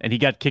 11s, and he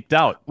got kicked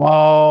out.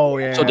 Oh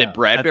yeah. So did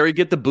Bradbury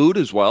get the boot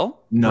as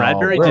well? No,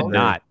 Bradbury did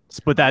not.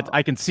 But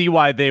I can see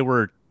why they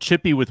were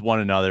chippy with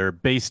one another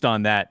based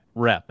on that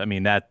rep. I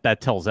mean,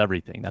 that tells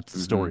everything. That's the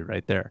story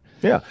right there.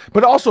 Yeah.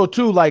 But also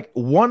too, like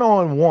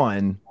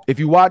one-on-one, if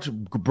you watch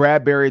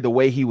Bradbury, the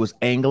way he was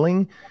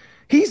angling,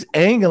 he's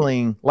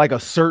angling like a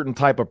certain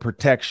type of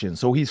protection.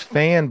 So he's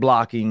fan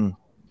blocking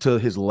to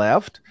his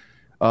left,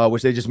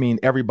 which they just mean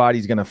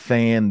everybody's going to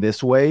fan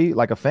this way,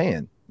 like a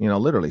fan,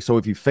 literally. So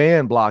if you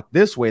fan block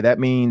this way, that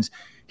means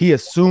he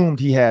assumed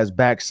he has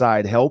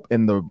backside help,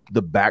 and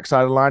the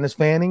backside of the line is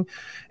fanning.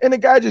 And the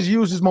guy just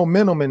used his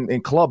momentum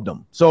and clubbed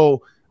him.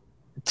 So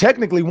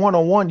technically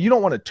one-on-one, you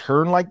don't want to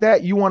turn like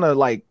that. You want to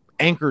like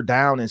anchor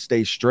down and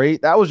stay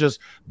straight. That was just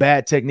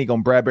bad technique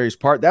on Bradbury's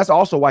part. That's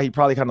also why he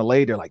probably kind of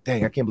laid there like,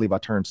 dang, I can't believe I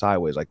turned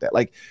sideways like that.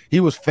 Like he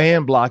was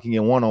fan blocking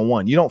in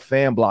one-on-one. You don't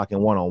fan block in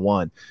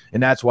one-on-one,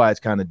 and that's why it's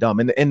kind of dumb.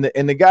 And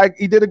the guy,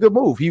 he did a good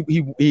move.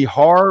 He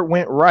hard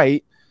went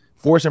right,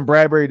 forcing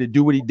Bradbury to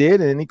do what he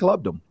did, and then he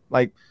clubbed him.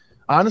 Like,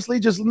 honestly,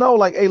 just know,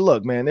 like, hey,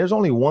 look, man, there's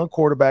only one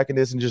quarterback in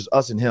this and just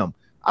us and him.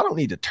 I don't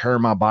need to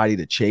turn my body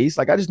to chase.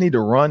 Like, I just need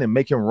to run and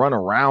make him run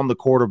around the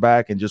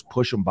quarterback and just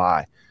push him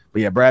by.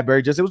 But, yeah,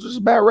 Bradbury it was just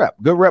a bad rep.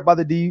 Good rep by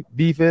the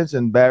defense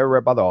and bad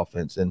rep by the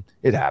offense, and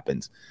it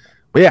happens.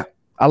 But, yeah,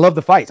 I love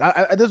the fights.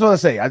 This is what I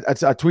say. I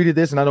tweeted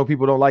this, and I know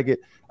people don't like it.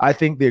 I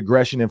think the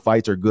aggression and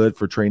fights are good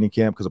for training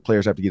camp because the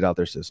players have to get out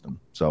their system.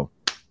 So,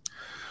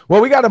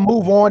 well, we got to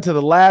move on to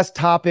the last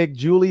topic.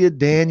 Julia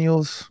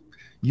Daniels,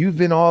 you've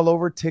been all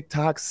over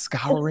TikTok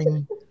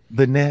scouring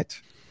the net.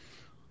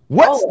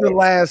 What's the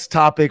last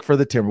topic for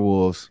the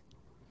Timberwolves?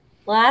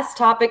 Last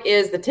topic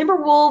is the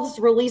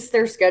Timberwolves released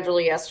their schedule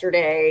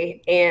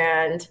yesterday,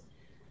 and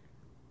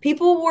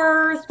people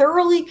were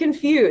thoroughly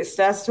confused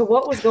as to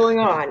what was going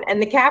on. And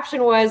the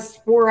caption was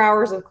 4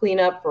 hours of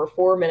cleanup for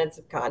 4 minutes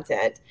of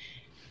content.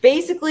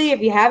 Basically,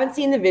 if you haven't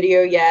seen the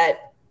video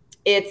yet,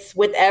 it's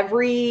with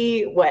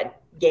every,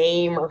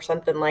 game or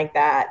something like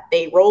that.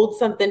 They rolled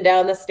something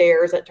down the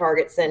stairs at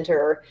Target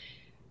Center,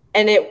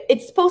 and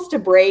it's supposed to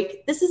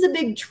break. This is a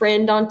big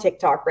trend on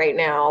TikTok right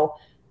now,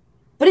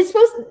 but it's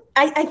supposed to,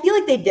 I feel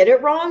like they did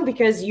it wrong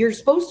because you're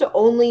supposed to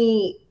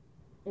only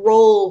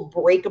roll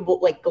breakable,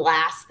 like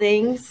glass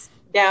things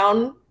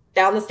down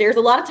the stairs.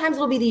 A lot of times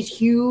it'll be these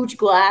huge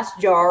glass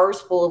jars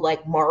full of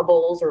like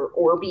marbles or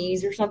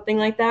Orbeez or something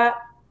like that.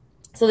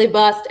 So they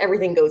bust,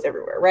 everything goes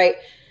everywhere, right?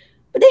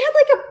 But they had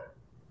like a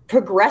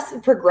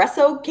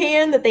Progresso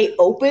can that they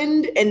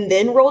opened and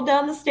then rolled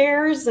down the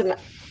stairs, and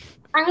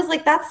I was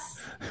like, that's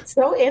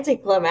so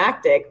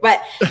anticlimactic.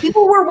 But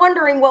people were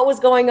wondering what was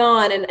going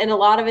on, and a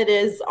lot of it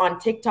is on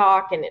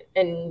TikTok, and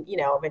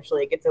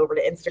eventually it gets over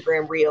to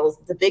Instagram Reels.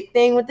 It's a big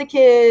thing with the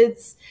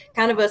kids,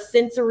 kind of a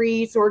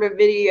sensory sort of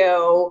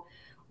video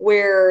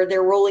where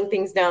they're rolling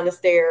things down the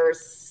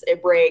stairs,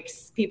 it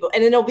breaks people,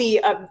 and then there'll be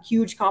a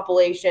huge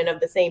compilation of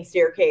the same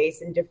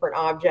staircase and different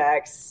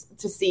objects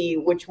to see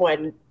which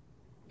one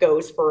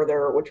goes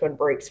further, which one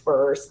breaks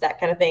first, that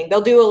kind of thing.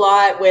 They'll do a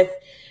lot with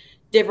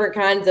different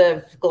kinds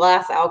of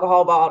glass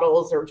alcohol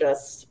bottles or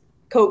just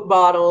Coke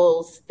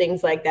bottles,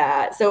 things like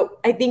that. So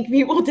I think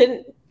people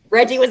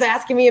Reggie was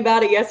asking me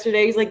about it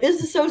yesterday. He's like,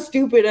 this is so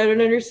stupid, I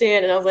don't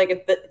understand. And I was like,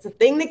 it's a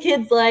thing the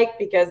kids like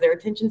because their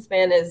attention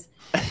span is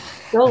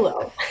so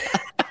low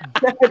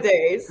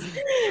nowadays.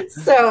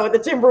 So the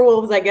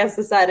Timberwolves, I guess,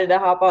 decided to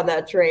hop on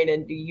that train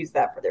and use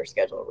that for their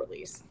schedule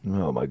release.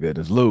 Oh my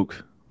goodness.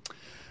 Luke.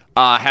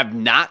 Have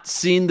not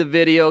seen the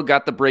video,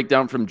 got the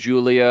breakdown from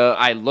Julia.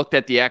 I looked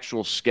at the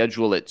actual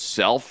schedule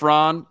itself,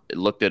 Ron. I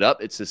looked it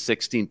up. It's the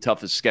 16th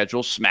toughest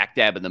schedule, smack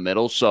dab in the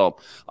middle. So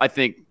I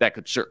think that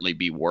could certainly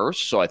be worse.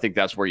 So I think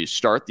that's where you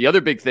start. The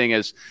other big thing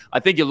is I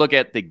think you look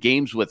at the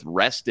games with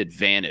rest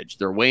advantage.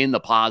 They're way in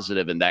the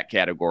positive in that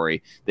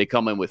category. They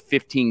come in with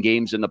 15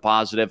 games in the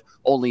positive,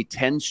 only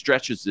 10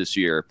 stretches this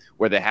year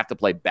where they have to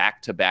play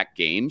back-to-back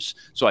games.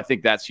 So I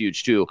think that's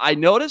huge too. I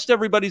noticed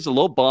everybody's a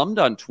little bummed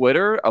on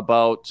Twitter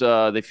about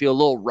they feel a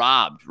little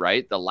robbed,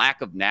 right? The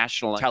lack of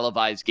national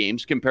televised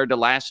games compared to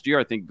last year.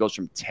 I think it goes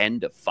from 10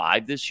 to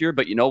 5 this year.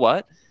 But you know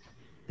what?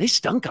 They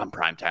stunk on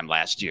primetime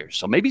last year.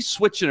 So maybe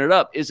switching it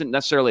up isn't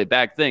necessarily a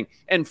bad thing.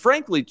 And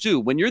frankly,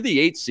 too, when you're the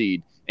 8th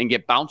seed and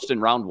get bounced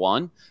in round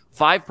 1,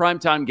 5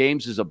 primetime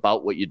games is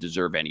about what you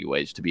deserve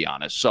anyways, to be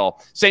honest. So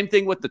same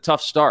thing with the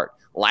tough start.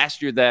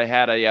 Last year, they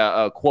had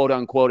a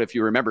quote-unquote, if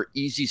you remember,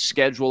 easy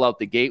schedule out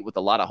the gate with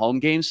a lot of home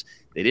games.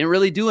 They didn't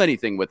really do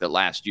anything with it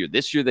last year.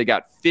 This year, they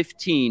got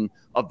 15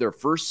 of their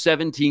first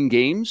 17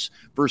 games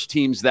versus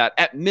teams that,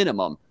 at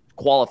minimum,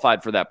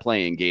 qualified for that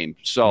play-in game.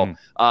 So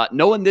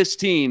knowing this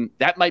team,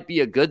 that might be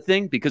a good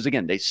thing because,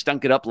 again, they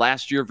stunk it up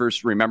last year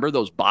versus, remember,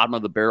 those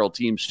bottom-of-the-barrel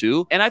teams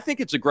too. And I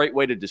think it's a great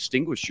way to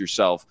distinguish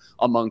yourself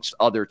amongst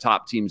other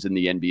top teams in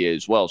the NBA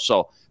as well.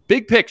 So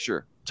big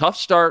picture, tough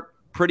start.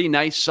 Pretty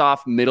nice,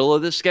 soft middle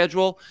of the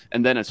schedule,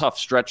 and then a tough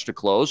stretch to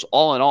close.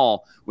 All in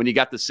all, when you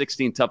got the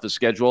 16th toughest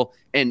schedule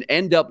and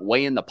end up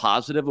way in the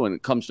positive when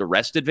it comes to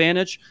rest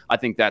advantage, I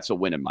think that's a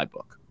win in my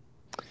book.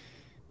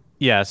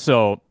 Yeah,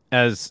 so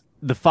as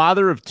the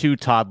father of 2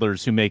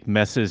 toddlers who make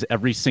messes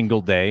every single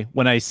day,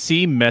 when I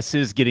see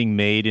messes getting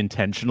made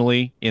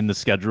intentionally in the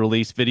schedule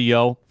release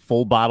video,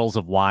 full bottles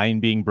of wine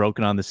being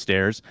broken on the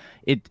stairs,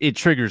 it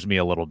triggers me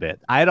a little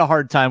bit. I had a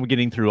hard time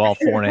getting through all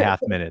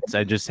 4.5 minutes.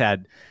 I just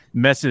had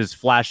messes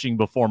flashing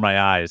before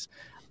my eyes.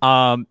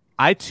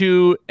 I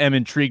too am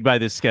intrigued by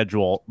this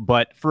schedule,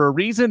 but for a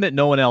reason that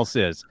no one else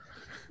is.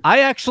 I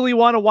actually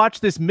want to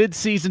watch this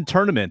mid-season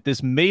tournament,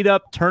 this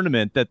made-up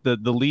tournament that the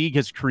league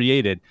has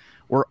created.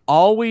 We're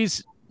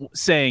always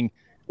saying,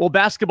 well,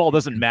 basketball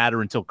doesn't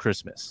matter until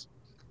Christmas.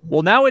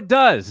 Well, now it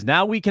does.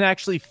 Now we can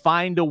actually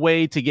find a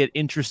way to get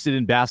interested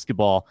in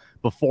basketball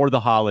before the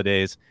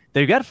holidays.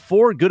 They've got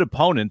 4 good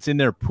opponents in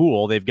their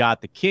pool. They've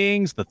got the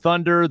Kings, the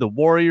Thunder, the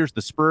Warriors,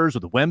 the Spurs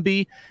with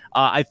Wemby.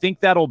 I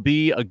think that'll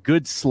be a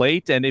good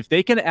slate. And if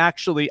they can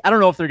actually, I don't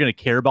know if they're going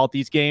to care about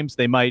these games.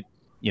 They might,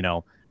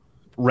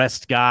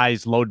 rest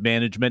guys, load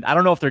management. I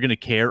don't know if they're going to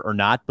care or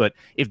not, but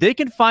if they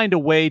can find a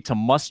way to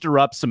muster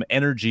up some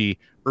energy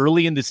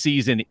early in the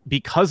season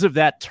because of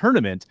that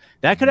tournament,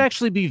 that could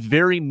actually be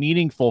very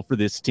meaningful for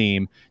this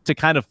team to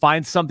kind of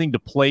find something to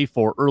play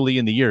for early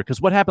in the year.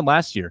 Because what happened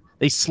last year?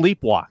 They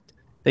sleepwalked.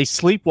 They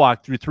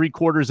sleepwalked through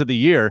 3/4 of the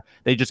year.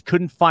 They just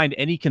couldn't find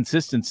any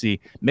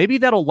consistency. Maybe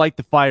that'll light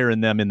the fire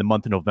in them in the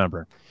month of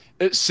November.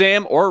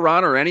 Sam or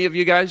Ron or any of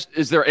you guys,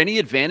 is there any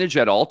advantage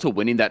at all to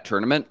winning that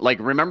tournament? Like,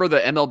 remember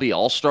the MLB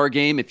All-Star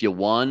game? If you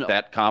won,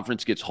 that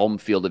conference gets home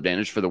field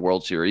advantage for the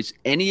World Series.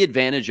 Any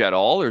advantage at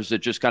all, or is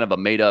it just kind of a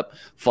made-up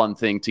fun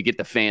thing to get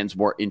the fans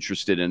more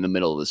interested in the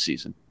middle of the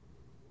season?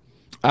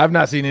 I've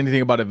not seen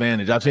anything about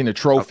advantage. I've seen a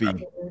trophy.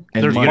 Okay.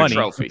 And There's money.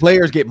 The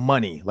players get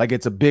money. Like,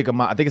 it's a big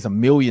amount. I think it's $1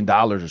 million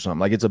or something.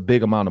 Like, it's a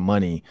big amount of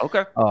money.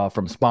 Okay.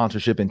 From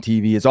sponsorship and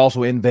TV. It's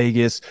also in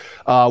Vegas,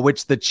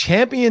 which the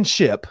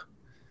championship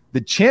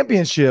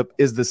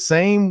is the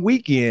same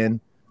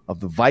weekend of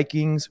the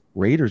Vikings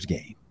Raiders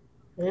game.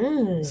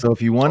 So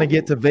if you want to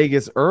get to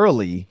Vegas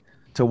early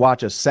to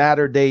watch a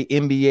Saturday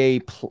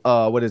NBA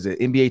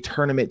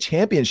tournament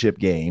championship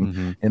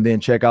game, and then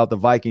check out the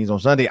Vikings on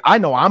Sunday, I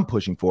know I'm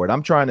pushing for it.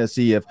 I'm trying to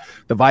see if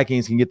the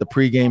Vikings can get the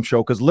pregame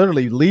show, because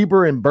literally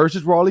Lieber and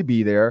Burgess will already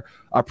be there.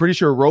 I'm pretty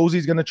sure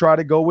Rosie's going to try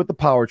to go with the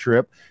power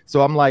trip.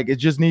 So I'm like, it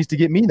just needs to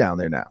get me down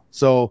there now.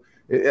 So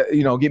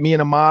get me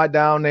and Ahmad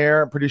down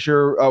there. I'm pretty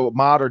sure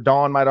Ahmad or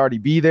Dawn might already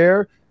be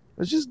there.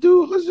 Let's just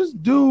do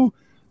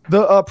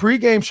the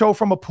pregame show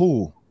from a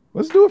pool.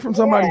 Let's do it from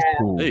somebody's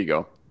pool. There you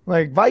go.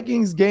 Like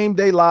Vikings game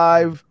day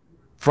live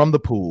from the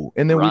pool,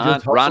 and then we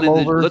just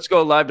over. Let's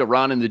go live to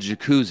Ron in the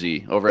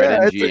jacuzzi over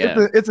at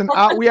MGM. It's an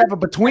hour. We have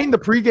between the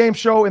pregame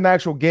show and the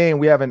actual game,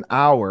 we have an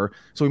hour,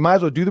 so we might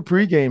as well do the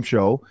pregame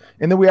show,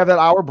 and then we have that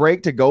hour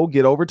break to go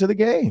get over to the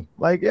game.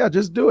 Like, yeah,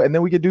 just do it, and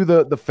then we could do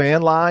the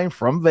fan line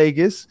from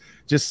Vegas.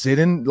 Just sit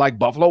in like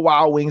Buffalo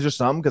Wild Wings or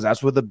something, because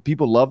that's what the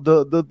people love,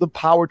 the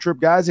power trip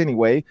guys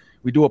anyway.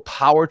 We do a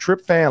power trip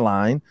fan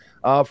line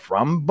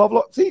from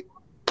Buffalo. See,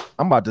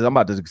 I'm about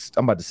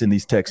to send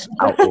these texts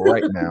out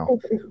right now.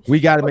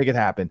 We got to make it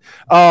happen.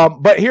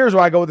 But here's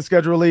where I go with the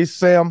schedule release,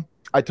 Sam.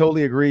 I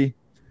totally agree.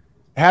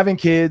 Having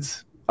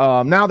kids,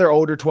 now they're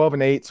older, 12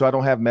 and 8, so I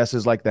don't have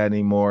messes like that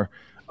anymore.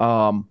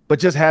 But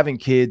just having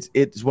kids,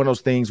 it's one of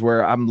those things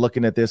where I'm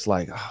looking at this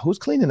like, who's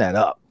cleaning that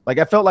up? Like,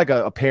 I felt like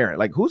a parent,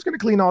 like, who's going to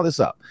clean all this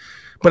up?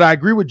 But I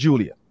agree with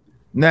Julia.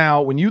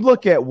 Now, when you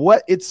look at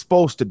what it's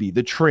supposed to be,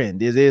 the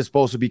trend is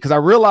supposed to be, because I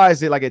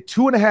realized it like at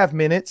 2.5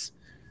 minutes,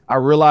 I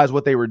realized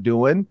what they were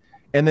doing.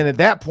 And then at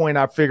that point,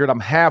 I figured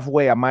I'm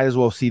halfway. I might as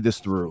well see this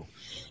through.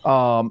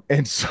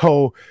 And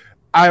so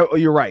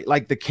you're right.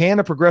 Like the can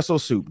of Progresso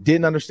soup,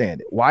 didn't understand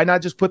it. Why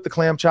not just put the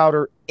clam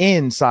chowder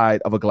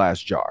inside of a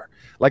glass jar?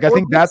 Like, I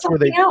think that's where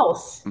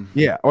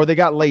or they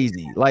got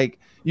lazy. Like,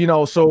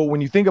 so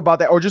when you think about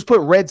that, or just put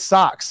red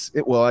socks.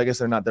 Well, I guess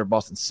they're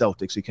Boston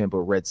Celtics. So you can't put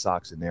red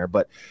socks in there.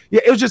 But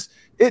yeah,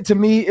 to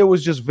me, it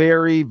was just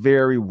very,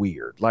 very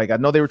weird. Like, I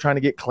know they were trying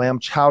to get clam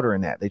chowder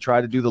in that. They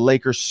tried to do the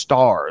Lakers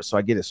stars. So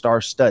I get it, star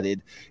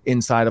studded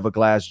inside of a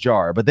glass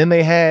jar. But then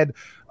they had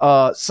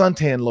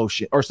suntan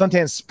lotion or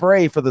suntan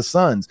spray for the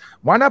Suns.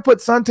 Why not put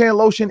suntan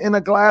lotion in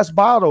a glass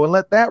bottle and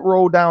let that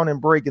roll down and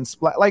break and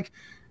splat? Like,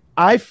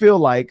 I feel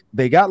like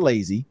they got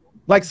lazy.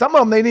 Like, some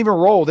of them, they didn't even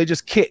roll. They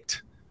just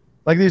kicked.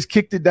 Like, they just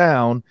kicked it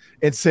down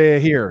and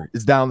said, here,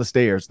 it's down the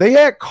stairs. They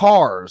had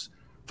cars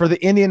for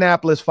the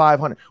Indianapolis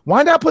 500.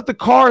 Why not put the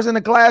cars in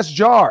a glass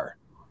jar?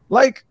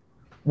 Like,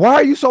 why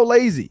are you so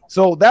lazy?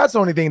 So that's the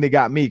only thing that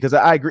got me, because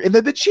I agree. And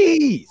then the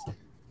cheese.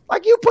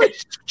 Like, you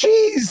put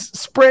cheese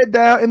spread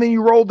down and then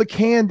you roll the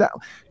can down.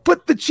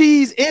 Put the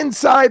cheese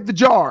inside the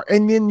jar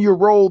and then you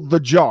roll the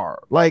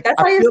jar. Like, that's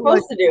how you're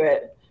supposed to do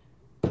it.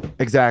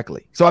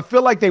 Exactly. So I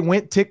feel like they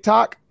went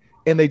TikTok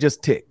and they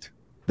just ticked.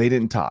 They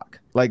didn't talk.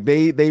 Like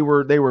they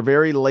were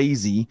very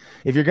lazy.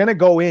 If you're gonna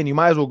go in, you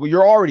might as well.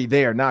 You're already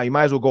there now. You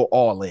might as well go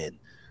all in.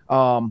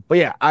 But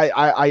yeah,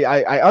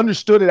 I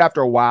understood it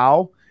after a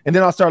while, and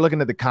then I'll start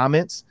looking at the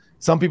comments.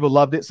 Some people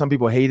loved it. Some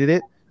people hated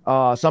it.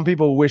 Some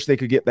people wish they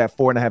could get that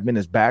 4.5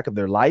 minutes back of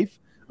their life.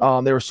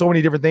 There were so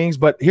many different things.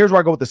 But here's where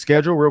I go with the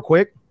schedule real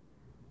quick.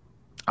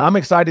 I'm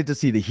excited to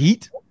see the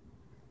Heat,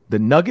 the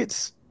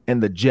Nuggets,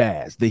 and the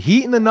Jazz. The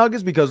Heat and the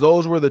Nuggets, because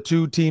those were the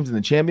two teams in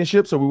the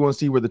championship. So we want to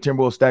see where the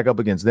Timberwolves stack up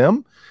against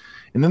them.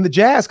 And then the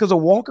Jazz, because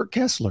of Walker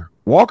Kessler.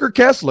 Walker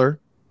Kessler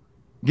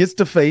gets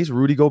to face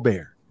Rudy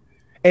Gobert.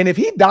 And if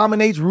he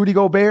dominates Rudy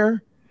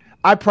Gobert,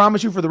 I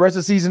promise you for the rest of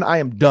the season, I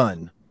am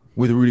done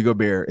with Rudy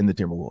Gobert in the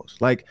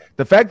Timberwolves. Like,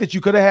 the fact that you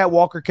could have had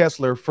Walker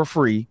Kessler for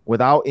free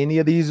without any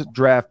of these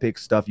draft pick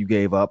stuff you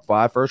gave up,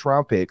 5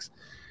 first-round picks,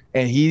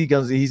 and he's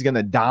going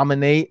to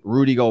dominate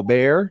Rudy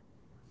Gobert.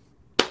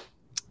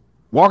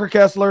 Walker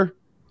Kessler,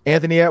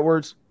 Anthony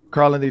Edwards,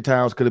 Karl-Anthony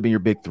Towns could have been your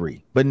big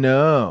three. But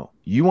no,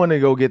 you want to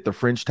go get the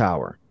French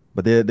Tower.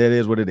 But that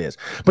is what it is.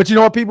 But you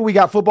know what, people? We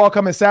got football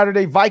coming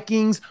Saturday.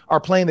 Vikings are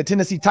playing the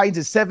Tennessee Titans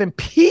at 7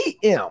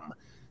 p.m.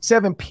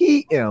 7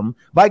 p.m.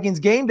 Vikings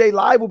game day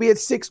live will be at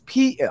 6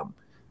 p.m.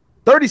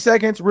 30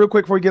 seconds, real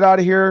quick before we get out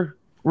of here.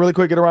 Really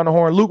quick, get around the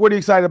horn. Luke, what are you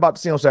excited about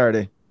to see on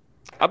Saturday?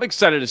 I'm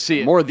excited to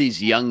see more of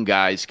these young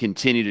guys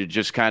continue to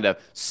just kind of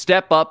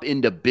step up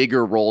into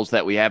bigger roles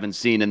that we haven't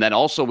seen. And then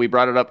also, we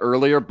brought it up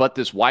earlier, but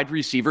this wide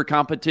receiver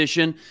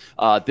competition,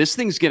 this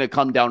thing's going to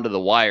come down to the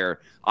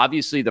wire.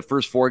 Obviously, the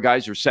first four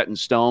guys are set in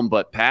stone,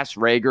 but past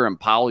Rager and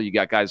Powell, you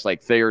got guys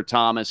like Thayer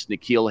Thomas,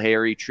 N'Keal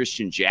Harry,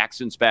 Tristan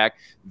Jackson's back.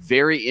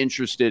 Very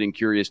interested and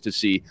curious to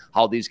see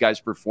how these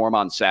guys perform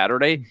on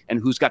Saturday and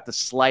who's got the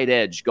slight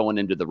edge going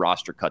into the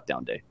roster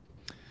cutdown day.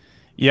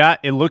 Yeah,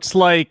 it looks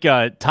like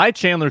Ty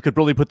Chandler could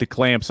really put the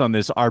clamps on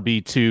this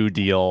RB2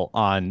 deal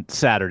on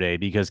Saturday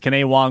because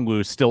Kene Nwangwu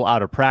is still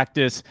out of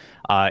practice.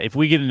 If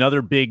we get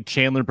another big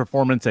Chandler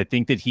performance, I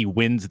think that he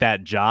wins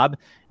that job.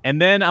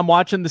 And then I'm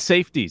watching the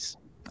safeties.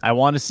 I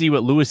want to see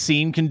what Lewis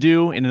Seen can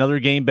do in another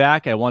game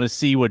back. I want to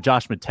see what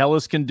Josh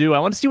Metellus can do. I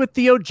want to see what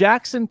Theo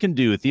Jackson can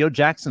do. Theo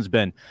Jackson's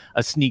been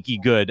a sneaky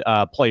good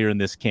player in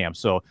this camp.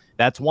 So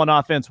that's one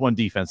offense, one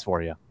defense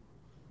for you.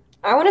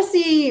 I want to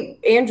see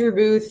Andrew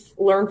Booth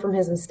learn from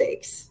his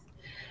mistakes.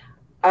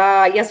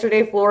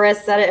 Yesterday,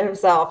 Flores said it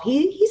himself.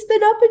 He's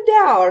been up and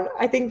down.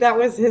 I think that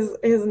was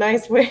his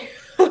nice way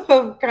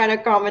of kind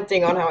of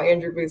commenting on how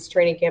Andrew Booth's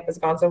training camp has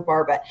gone so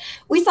far. But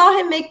we saw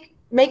him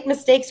make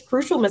mistakes,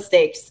 crucial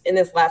mistakes in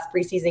this last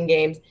preseason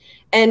games.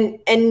 And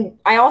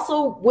I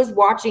also was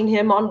watching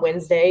him on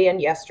Wednesday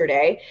and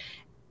yesterday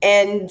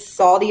and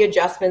saw the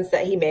adjustments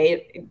that he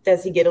made.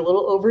 Does he get a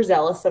little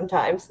overzealous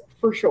sometimes?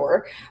 For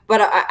sure. But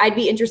I'd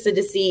be interested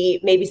to see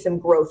maybe some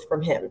growth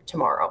from him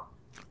tomorrow.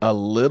 A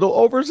little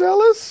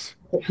overzealous?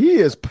 He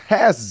is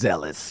past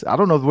zealous. I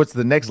don't know what's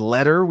the next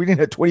letter. We need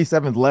a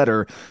 27th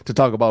letter to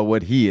talk about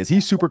what he is.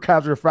 He's super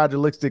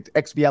fragilistic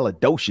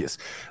expialidocious.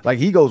 Like,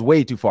 he goes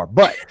way too far.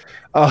 But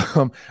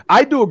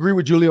I do agree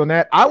with Julie on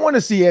that. I want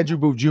to see Andrew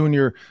Booth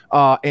Jr.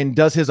 And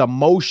does his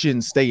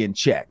emotions stay in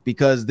check?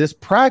 Because this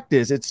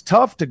practice, it's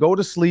tough to go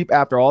to sleep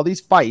after all these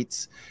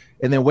fights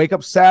and then wake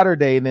up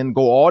Saturday and then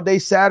go all day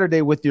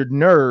Saturday with your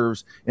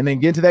nerves and then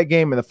get into that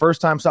game. And the first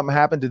time something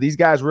happened, do these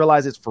guys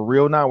realize it's for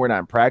real now? We're not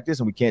in practice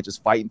and we can't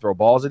just fight and throw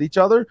balls at each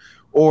other?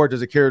 Or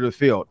does it carry to the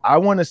field? I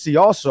want to see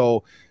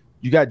also,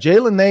 you got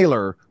Jalen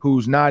Naylor,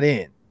 who's not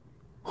in.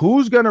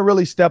 Who's going to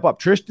really step up?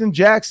 Tristan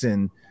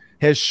Jackson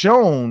has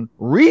shown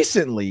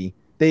recently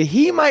that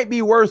he might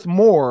be worth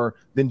more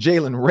than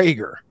Jalen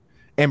Rager.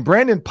 And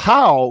Brandon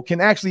Powell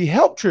can actually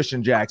help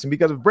Tristan Jackson,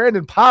 because if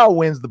Brandon Powell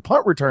wins the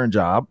punt return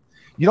job,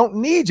 you don't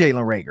need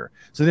Jalen Rager.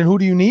 So then who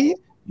do you need?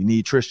 You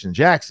need Tristan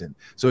Jackson.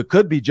 So it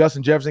could be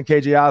Justin Jefferson,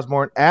 KJ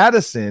Osborne,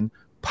 Addison,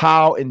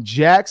 Powell, and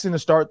Jackson to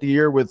start the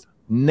year with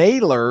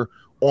Naylor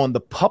on the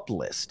PUP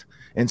list.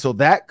 And so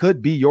that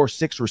could be your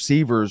 6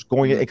 receivers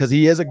going in, because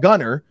he is a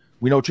gunner.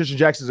 We know Tristan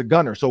Jackson is a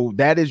gunner. So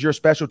that is your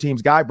special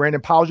teams guy.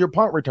 Brandon Powell's your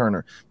punt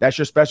returner. That's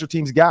your special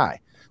teams guy.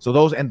 So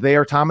those, and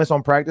Thayer Thomas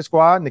on practice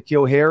squad,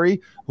 N'Keal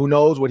Harry, who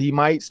knows what he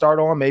might start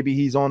on. Maybe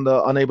he's on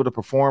the unable to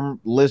perform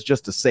list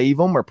just to save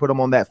him, or put him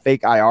on that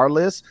fake IR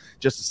list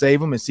just to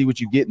save him and see what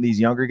you get in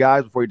these younger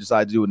guys before you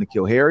decide to do with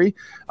N'Keal Harry.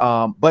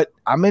 But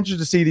I'm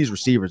interested to see these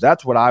receivers.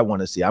 That's what I want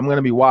to see. I'm going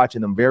to be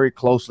watching them very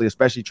closely,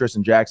 especially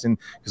Tristan Jackson,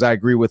 because I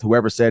agree with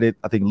whoever said it.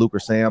 I think Luke or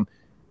Sam.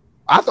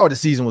 I thought the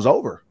season was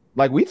over.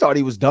 Like, we thought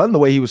he was done the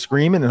way he was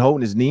screaming and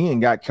holding his knee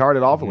and got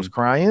carted off and was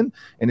crying.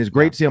 And it's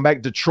great to see him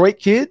back. Detroit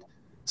kid.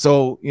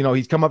 So, you know,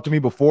 he's come up to me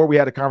before. We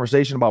had a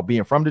conversation about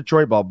being from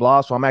Detroit, blah, blah.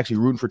 So I'm actually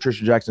rooting for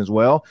Tristan Jackson as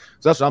well.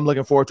 So that's what I'm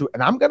looking forward to.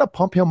 And I'm going to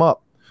pump him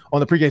up on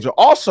the pregame. So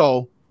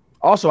also,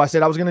 I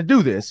said I was going to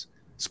do this.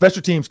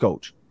 Special teams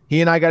coach.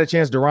 He and I got a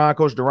chance,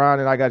 Coach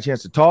Duran and I got a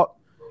chance to talk.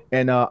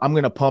 And I'm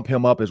going to pump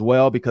him up as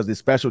well, because the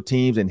special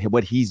teams and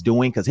what he's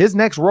doing. Because his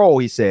next role,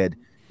 he said,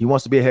 he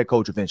wants to be a head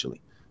coach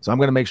eventually. So I'm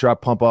going to make sure I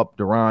pump up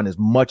Duran as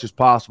much as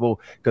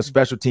possible, because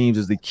special teams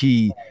is the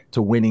key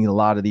to winning a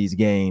lot of these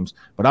games.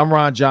 But I'm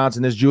Ron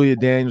Johnson. That's Julia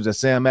Daniels. That's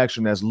Sam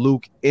Ekstrom. That's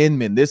Luke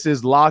Inman. This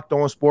is Locked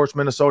On Sports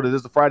Minnesota. This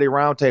is the Friday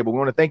Roundtable. We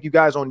want to thank you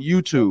guys on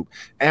YouTube,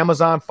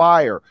 Amazon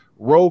Fire,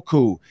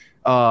 Roku,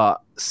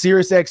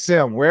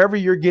 SiriusXM, wherever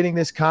you're getting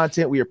this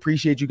content. We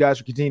appreciate you guys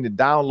for continuing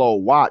to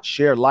download, watch,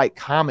 share, like,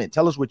 comment.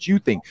 Tell us what you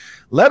think.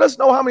 Let us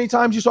know how many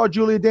times you saw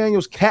Julia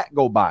Daniels' cat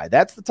go by.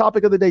 That's the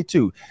topic of the day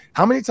too.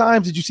 How many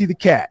times did you see the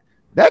cat?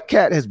 That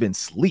cat has been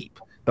asleep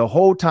the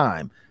whole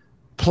time,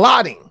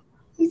 plotting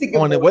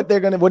on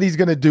what he's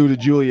gonna do to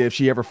Julia if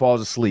she ever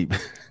falls asleep.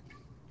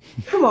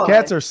 Come on.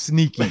 Cats are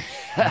sneaky,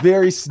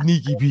 very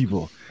sneaky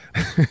people.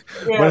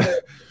 Yeah.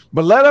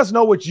 But let us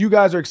know what you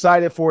guys are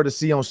excited for to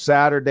see on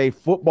Saturday.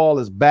 Football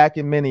is back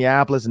in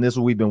Minneapolis, and this is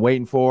what we've been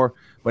waiting for.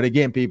 But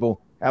again,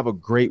 people, have a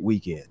great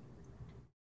weekend.